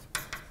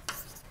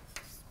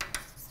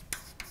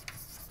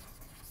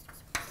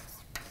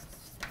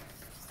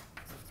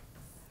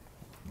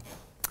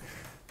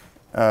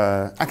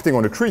 Acting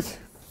on a tree.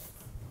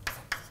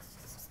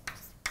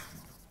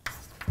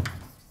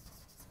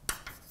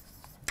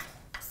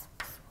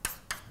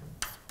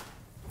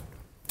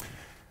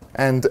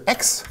 And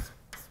X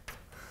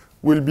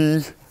will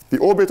be the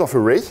orbit of a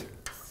ray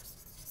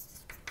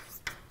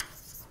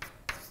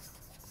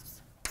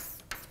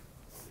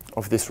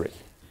of this ray.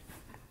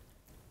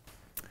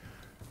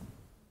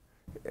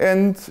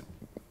 And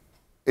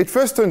it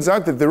first turns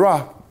out that there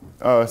are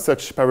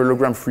such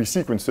parallelogram free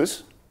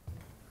sequences.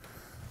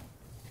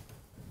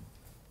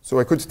 So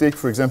I could take,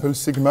 for example,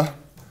 sigma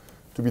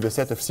to be the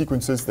set of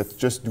sequences that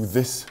just do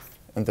this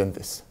and then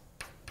this.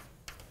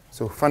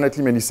 So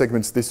finitely many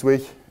segments this way,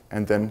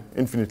 and then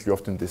infinitely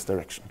often this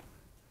direction.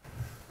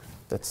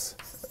 That's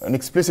an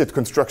explicit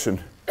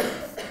construction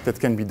that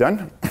can be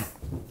done.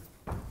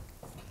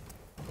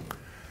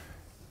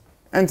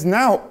 And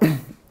now,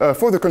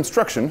 for the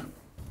construction,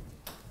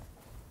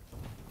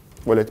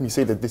 well, let me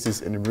say that this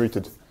is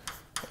enumerated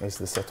as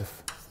the set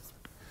of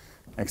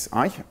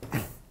xi.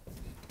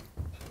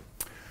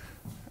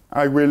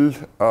 I will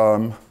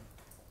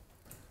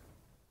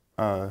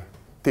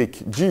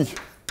take G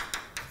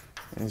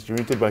as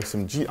generated by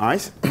some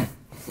gi's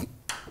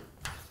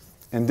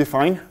and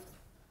define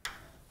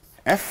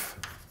f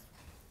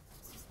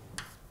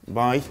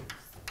by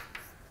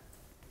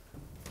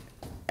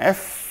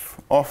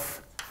f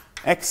of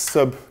x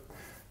sub,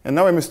 and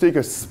now I must take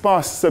a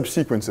sparse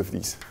subsequence of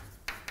these,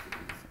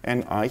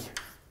 ni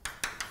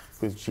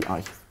with gi,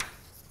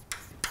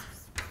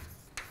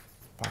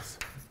 sparse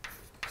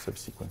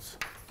subsequence.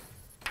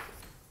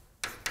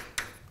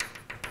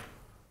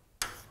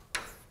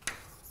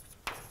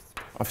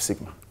 Of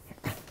sigma.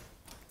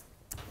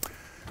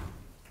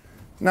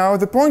 Now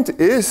the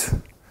point is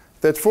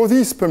that for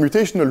these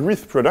permutational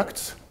Ritz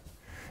products,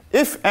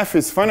 if f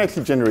is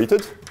finitely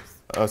generated,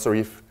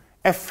 if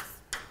f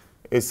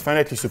is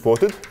finitely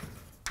supported,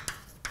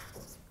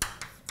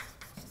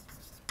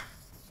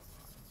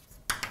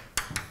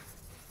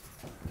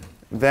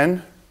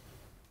 then,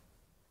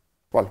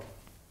 well,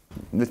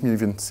 let me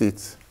even say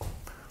it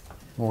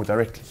more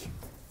directly.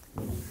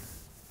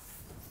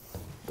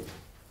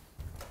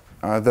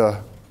 The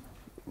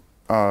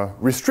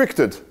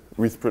restricted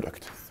Ritz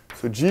product.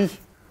 So G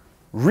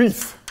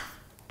Ritz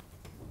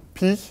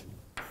P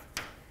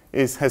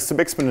has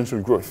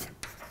subexponential growth.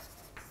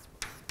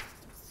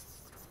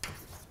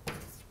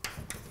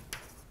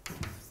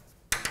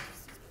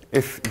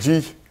 If G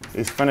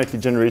is finitely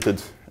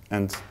generated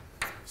and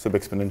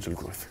subexponential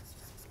growth.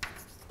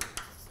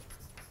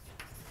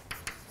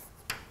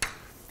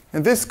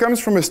 And this comes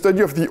from a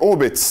study of the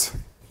orbits,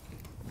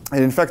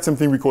 and in fact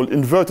something we call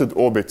inverted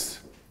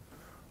orbits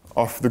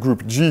of the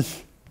group G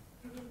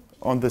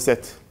on the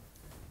set.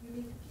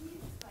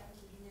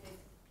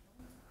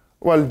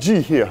 Well, G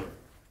here.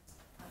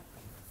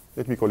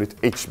 Let me call it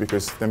H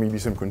because there may be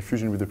some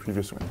confusion with the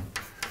previous one.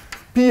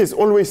 P is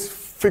always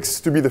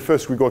fixed to be the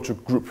first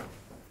Grigorchuk group,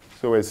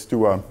 so as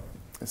to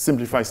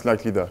simplify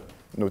slightly the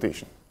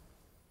notation.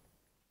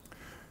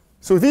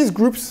 So these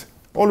groups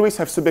always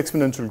have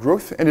subexponential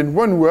growth, and in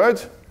one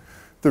word,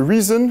 the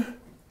reason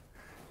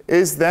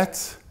is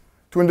that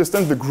to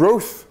understand the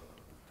growth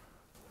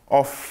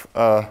of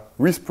a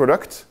Ritz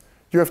product,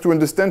 you have to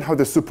understand how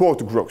the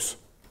support grows.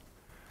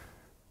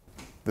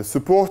 The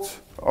support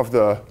of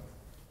the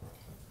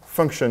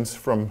functions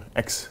from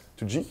x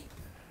to g.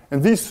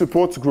 And these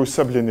supports grow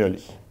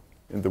sublinearly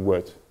in the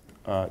word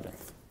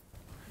length.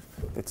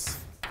 That's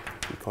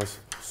because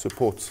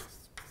supports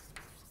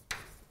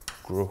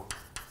grow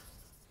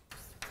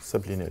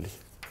sublinearly.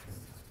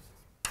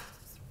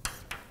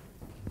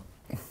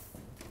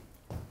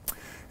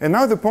 And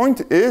now the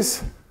point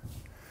is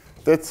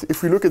that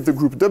if we look at the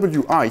group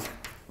Wi,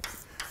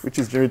 which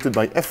is generated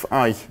by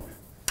fi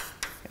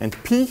and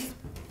p,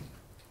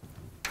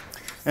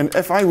 and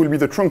fi will be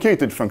the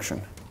truncated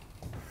function.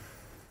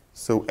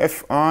 So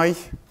fi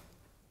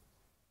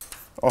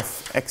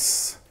of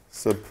x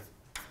sub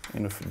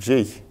n of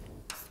j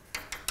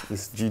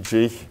is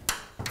gj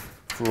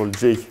for all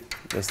j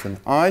less than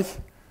I,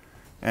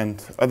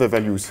 and other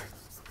values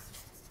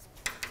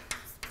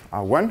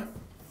are 1.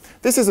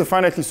 This is a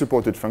finitely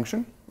supported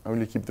function. I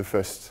only keep the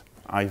first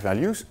I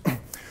values.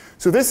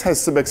 So this has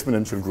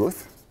subexponential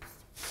growth.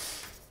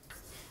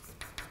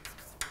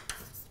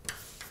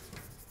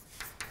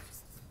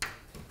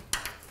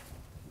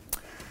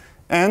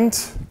 And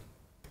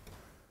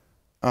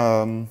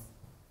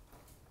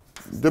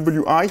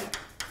Wi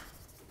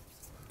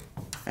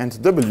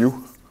and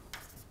W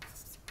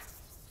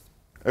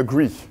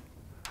agree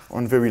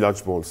on very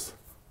large balls.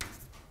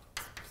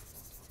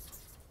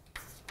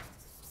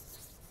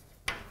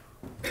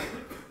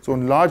 So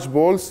on large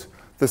balls,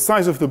 the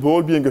size of the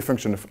ball being a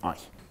function of I.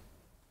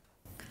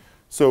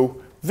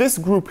 So this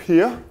group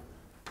here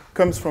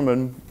comes from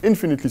an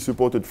infinitely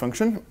supported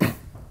function,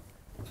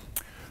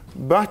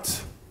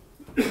 but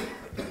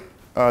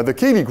the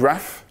Cayley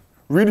graph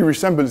really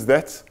resembles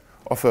that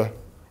of a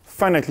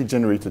finitely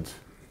generated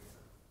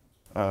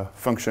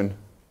function,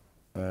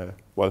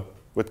 well,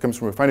 what comes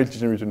from a finitely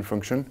generated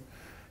function,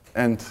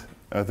 and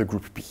the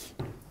group P.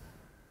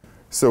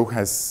 So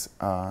has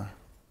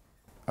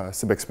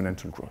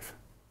subexponential growth.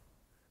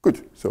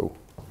 Good. So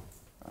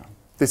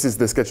this is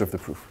the sketch of the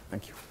proof.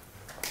 Thank you.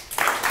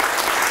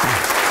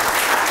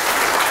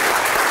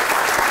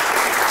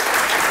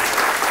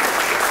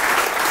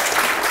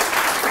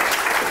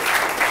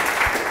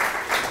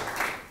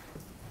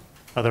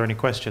 Are there any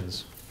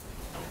questions?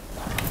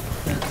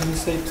 Can you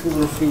say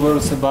 2 or 3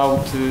 words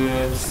about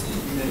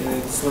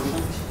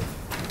distortion?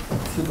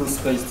 Hilbert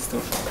space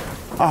distortion.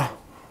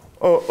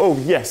 Oh,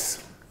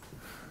 yes.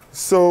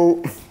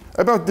 So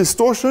about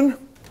distortion,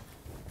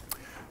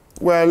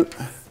 well,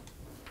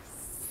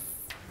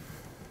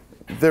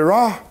 there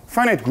are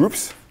finite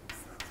groups.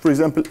 For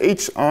example,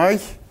 HI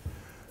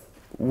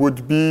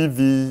would be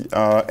the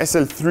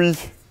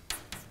SL3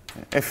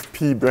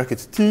 FP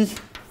bracket T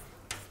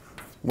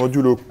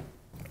modulo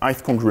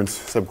ith congruence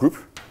subgroup.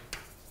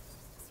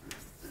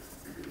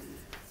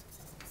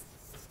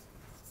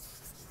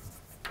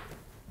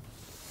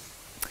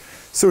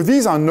 So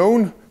these are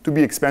known to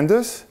be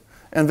expanders,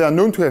 and they are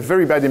known to have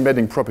very bad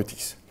embedding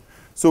properties.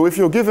 So if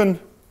you're given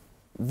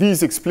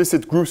these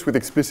explicit groups with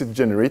explicit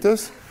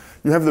generators,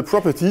 you have the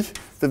property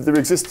that there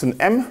exists an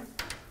M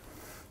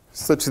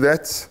such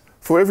that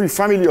for every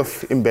family of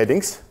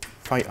embeddings,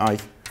 phi I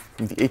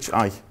from the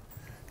HI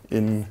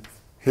in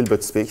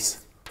Hilbert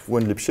space,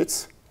 1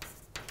 Lipschitz,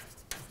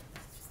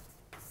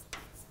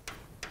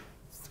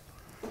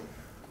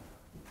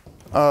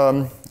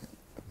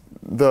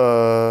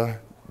 the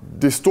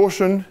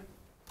distortion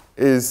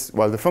is,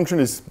 well, the function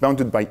is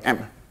bounded by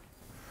M.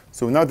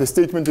 So now the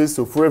statement is,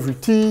 so for every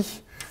T,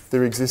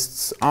 there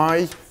exists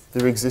I,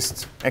 there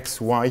exists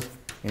XY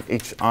in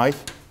HI,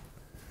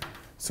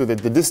 so that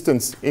the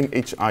distance in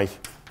HI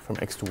from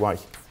X to Y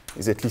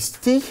is at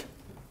least T,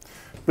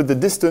 but the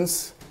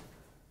distance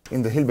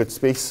in the Hilbert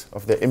space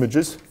of the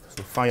images,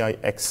 so phi I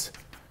X,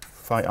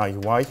 phi I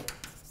Y,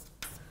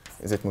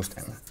 is at most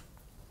M.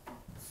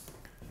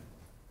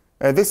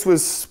 This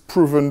was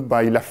proven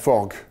by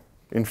Laforgue,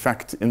 in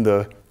fact, in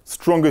the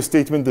stronger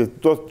statement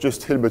that not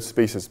just Hilbert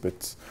spaces,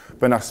 but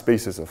Banach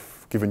spaces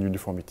of given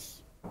uniformity.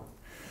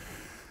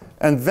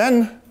 And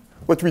then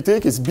what we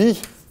take is B,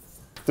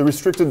 the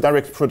restricted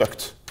direct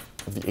product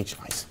of the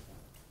HIs.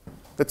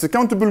 That's a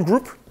countable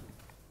group.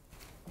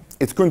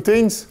 It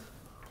contains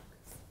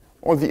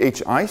all the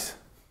HIs.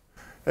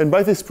 And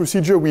by this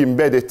procedure, we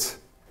embed it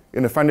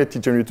in a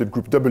finitely generated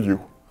group W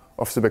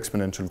of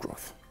subexponential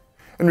growth.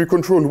 And we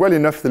control well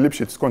enough the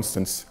Lipschitz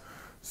constants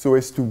so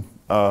as to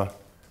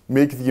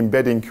make the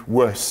embedding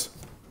worse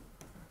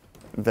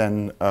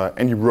than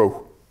any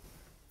row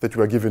that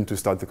you are given to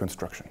start the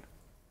construction.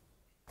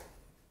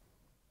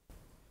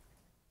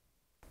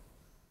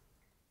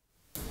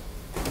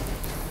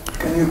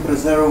 Can you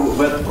preserve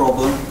that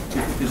problem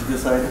if it is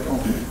decided on?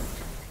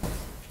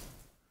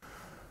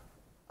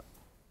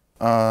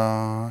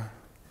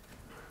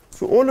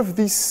 So all of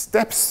these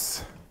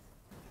steps,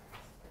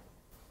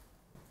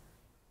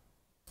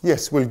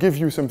 yes, will give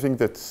you something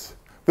that's,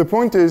 the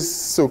point is,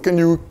 so can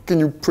you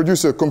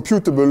produce a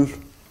computable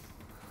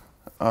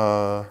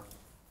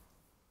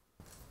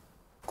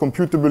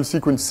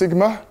sequence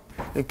sigma,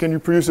 and can you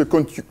produce a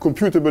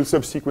computable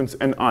subsequence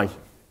ni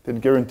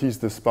that guarantees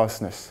the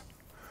sparseness?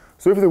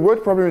 So if the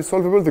word problem is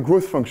solvable, the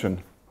growth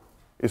function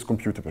is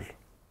computable.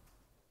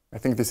 I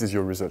think this is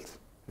your result,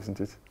 isn't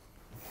it?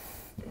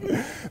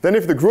 Then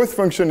if the growth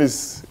function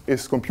is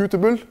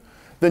computable,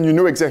 then you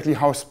know exactly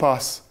how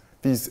sparse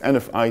these n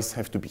of i's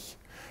have to be.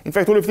 In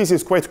fact, all of this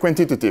is quite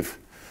quantitative.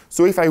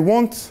 So if I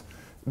want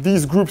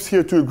these groups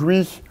here to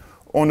agree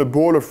on a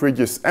ball of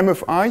radius m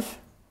of I,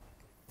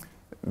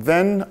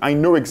 then I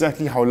know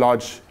exactly how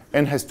large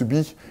n has to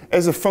be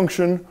as a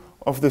function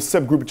of the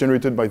subgroup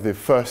generated by the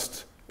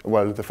first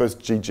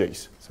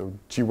JJs, so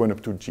G1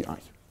 up to Gi.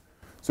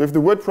 So if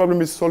the word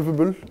problem is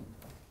solvable,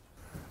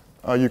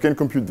 you can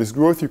compute this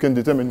growth, you can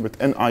determine what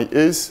Ni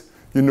is,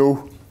 you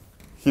know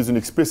here's an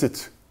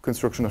explicit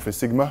construction of a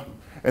sigma,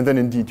 and then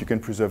indeed you can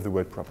preserve the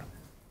word problem.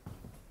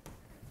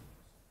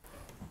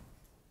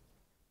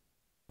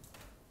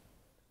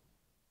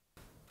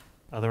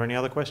 Are there any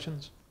other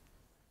questions?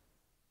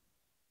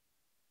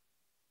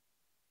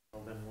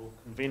 Well, then we'll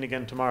Convene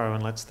again tomorrow,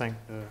 and let's thank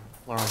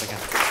Laurent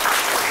again.